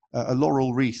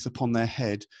wreath upon their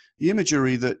head. The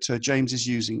imagery that James is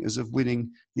using is of winning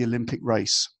the Olympic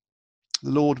race. The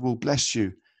Lord will bless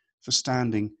you for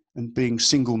standing and being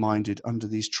single-minded under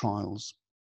these trials.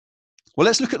 Well,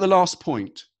 let's look at the last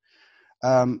point.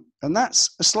 And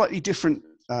that's a slightly different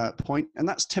point, and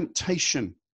that's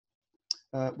temptation,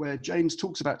 where James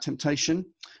talks about temptation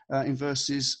in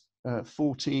verses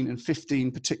 14 and 15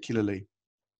 particularly.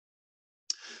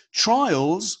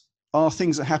 Trials are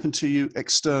things that happen to you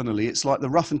externally. It's like the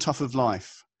rough and tough of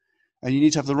life, and you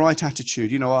need to have the right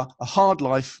attitude. You know, a hard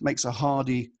life makes a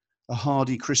hardy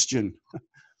Christian.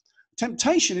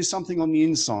 Temptation is something on the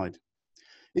inside.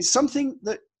 It's something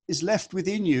that is left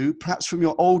within you, perhaps from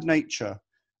your old nature,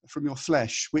 from your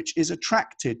flesh, which is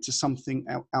attracted to something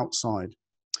outside.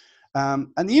 And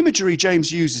the imagery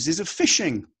James uses is of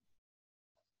fishing.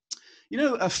 You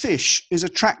know, a fish is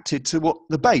attracted to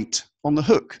the bait on the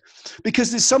hook, because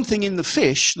there's something in the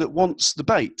fish that wants the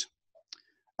bait.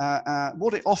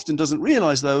 What it often doesn't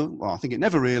realize, though, well, I think it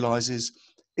never realizes,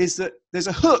 is that there's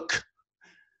a hook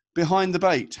behind the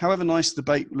bait, however nice the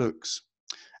bait looks.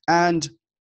 And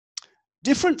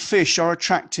different fish are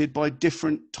attracted by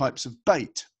different types of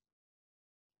bait.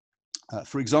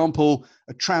 For example,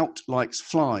 a trout likes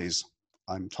flies,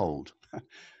 I'm told.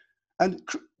 And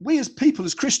we as people,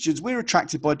 as Christians, we're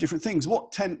attracted by different things.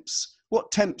 What tempts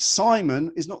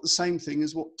Simon is not the same thing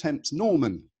as what tempts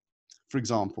Norman, for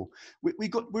example.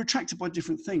 We're attracted by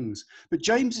different things. But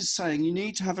James is saying you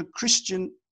need to have a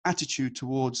Christian attitude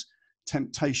towards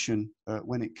temptation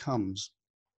when it comes.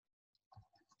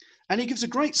 And he gives a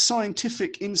great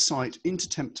scientific insight into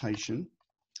temptation.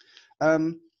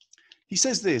 He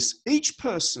says this: each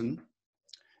person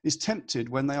is tempted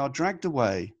when they are dragged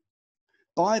away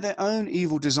by their own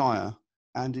evil desire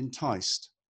and enticed.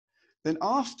 Then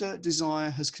after desire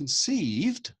has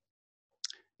conceived,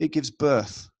 it gives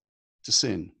birth to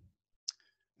sin.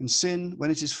 And sin, when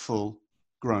it is full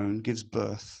grown, gives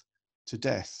birth to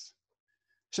death.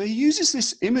 So he uses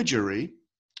this imagery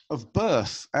of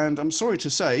birth, and I'm sorry to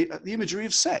say, the imagery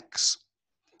of sex.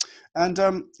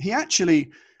 And he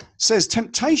actually says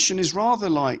temptation is rather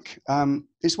like,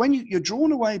 it's when you're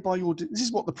drawn away by this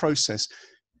is what the process,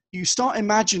 you start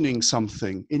imagining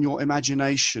something in your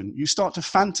imagination, you start to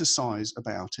fantasize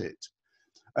about it,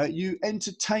 you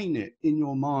entertain it in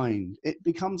your mind, it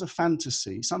becomes a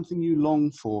fantasy, something you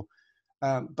long for,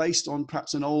 based on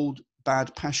perhaps an old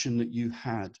bad passion that you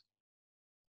had.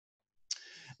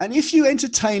 And if you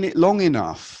entertain it long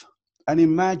enough and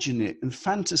imagine it and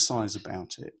fantasize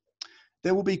about it,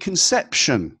 there will be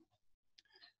conception.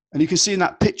 And you can see in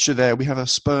that picture there, we have a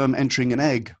sperm entering an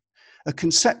egg. A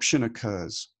conception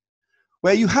occurs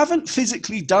where you haven't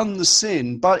physically done the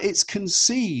sin, but it's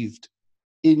conceived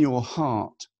in your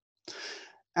heart.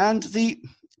 And the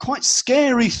quite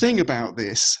scary thing about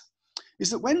this is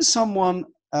that when someone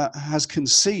has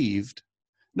conceived,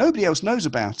 nobody else knows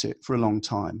about it for a long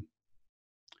time.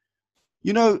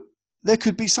 You know, there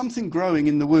could be something growing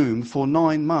in the womb for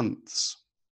 9 months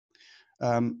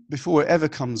before it ever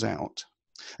comes out.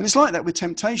 And it's like that with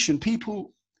temptation.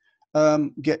 People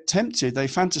get tempted, they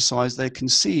fantasize, they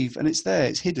conceive, and it's there,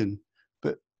 it's hidden.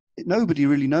 But nobody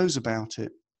really knows about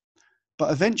it.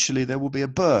 But eventually there will be a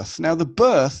birth. Now, the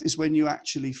birth is when you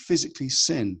actually physically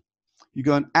sin. You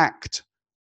go and act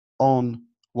on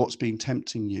what's been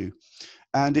tempting you.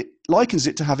 And it likens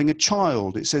it to having a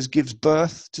child. It says gives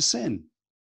birth to sin.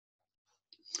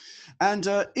 And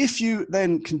if you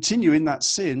then continue in that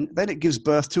sin, then it gives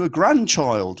birth to a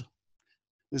grandchild.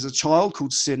 There's a child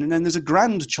called sin, and then there's a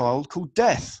grandchild called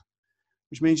death,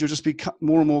 which means you'll just be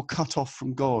more and more cut off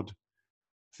from God,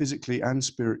 physically and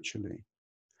spiritually.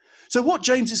 So what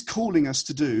James is calling us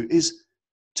to do is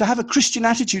to have a Christian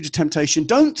attitude to temptation.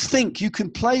 Don't think you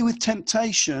can play with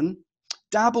temptation,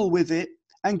 dabble with it,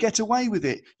 and get away with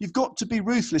it. You've got to be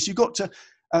ruthless. You've got to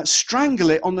strangle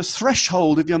it on the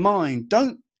threshold of your mind.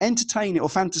 Don't entertain it or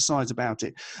fantasize about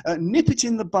it. Nip it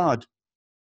in the bud.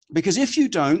 Because if you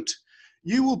don't,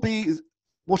 you will be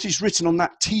what is written on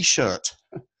that T-shirt.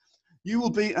 You will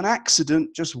be an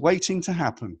accident just waiting to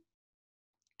happen.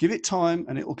 Give it time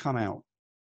and it will come out.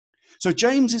 So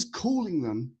James is calling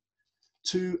them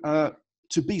to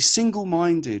be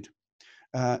single-minded,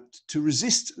 to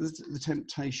resist the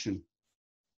temptation.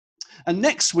 And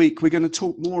next week, we're going to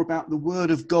talk more about the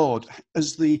Word of God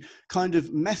as the kind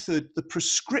of method, the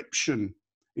prescription,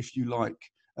 if you like,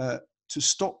 to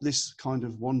stop this kind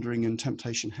of wandering and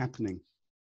temptation happening.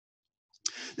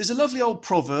 There's a lovely old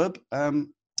proverb.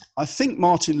 I think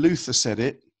Martin Luther said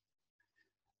it.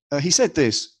 He said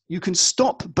this: you can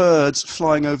stop birds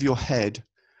flying over your head,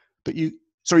 but you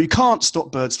can't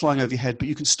stop birds flying over your head, but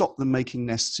you can stop them making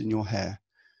nests in your hair.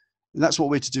 And that's what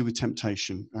we're to do with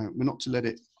temptation. We're not to let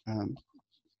it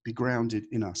be grounded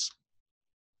in us.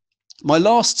 My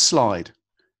last slide.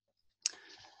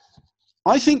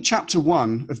 I think chapter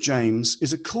 1 of James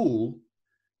is a call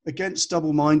against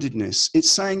double-mindedness.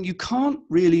 It's saying you can't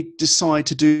really decide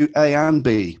to do A and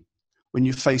B when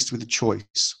you're faced with a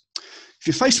choice. If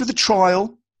you're faced with a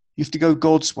trial, you have to go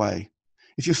God's way.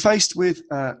 If you're faced with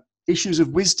issues of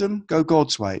wisdom, go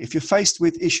God's way. If you're faced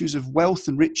with issues of wealth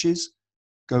and riches,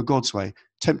 go God's way.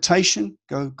 Temptation,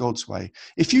 go God's way.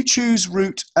 If you choose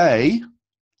route A,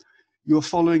 you're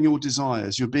following your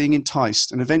desires. You're being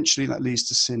enticed, and eventually that leads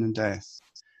to sin and death.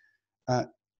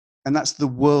 And that's the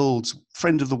world's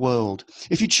friend of the world.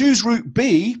 If you choose route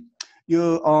B,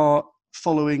 you are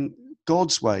following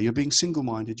God's way. You're being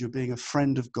single-minded. You're being a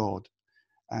friend of God,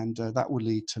 and that will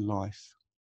lead to life.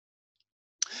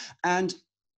 And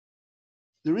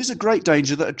there is a great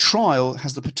danger that a trial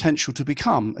has the potential to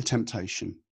become a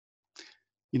temptation.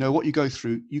 You know, what you go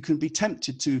through, you can be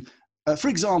tempted to, for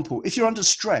example, if you're under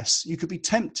stress, you could be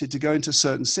tempted to go into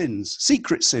certain sins,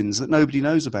 secret sins that nobody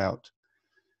knows about.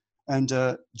 And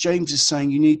James is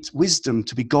saying you need wisdom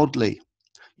to be godly.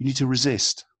 You need to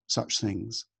resist such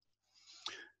things.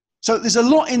 So there's a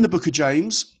lot in the book of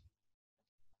James.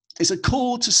 It's a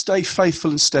call to stay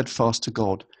faithful and steadfast to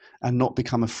God and not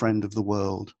become a friend of the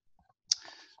world.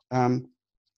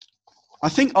 I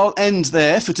think I'll end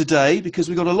there for today because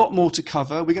we've got a lot more to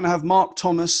cover. We're going to have Mark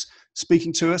Thomas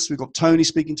speaking to us. We've got Tony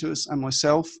speaking to us and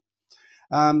myself.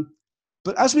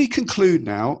 But as we conclude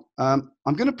now, I'm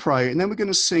going to pray and then we're going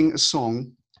to sing a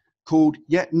song called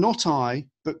Yet Not I,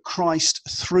 But Christ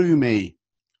Through Me.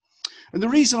 And the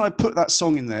reason I put that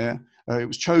song in there, it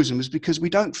was chosen, was because we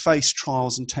don't face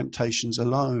trials and temptations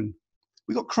alone.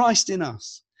 We've got Christ in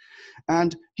us.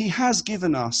 And he has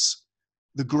given us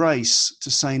the grace to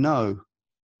say no.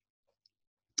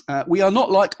 We are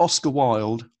not like Oscar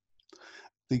Wilde,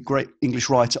 the great English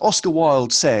writer. Oscar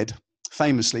Wilde said,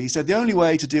 famously, he said, the only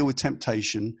way to deal with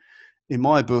temptation in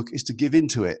my book is to give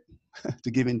into it,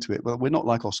 to give into it. Well, we're not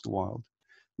like Oscar Wilde.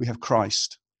 We have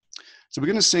Christ. So we're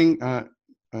going to sing,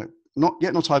 Not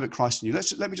Yet Not I, But Christ in You.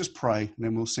 Let me just pray, and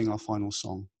then we'll sing our final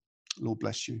song. Lord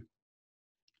bless you.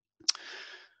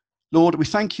 Lord, we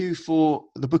thank you for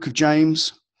the book of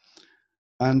James,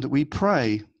 and we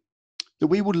pray that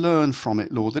we will learn from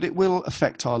it, Lord, that it will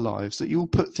affect our lives, that you will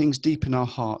put things deep in our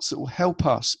hearts that will help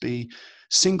us be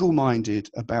single-minded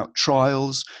about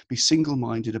trials, be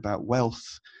single-minded about wealth,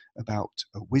 about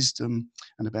wisdom,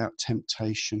 and about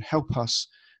temptation. Help us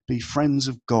be friends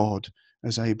of God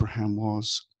as Abraham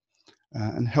was,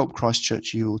 and help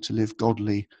Christchurch Ewell to live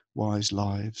godly, wise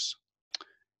lives.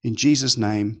 In Jesus'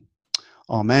 name,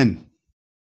 amen.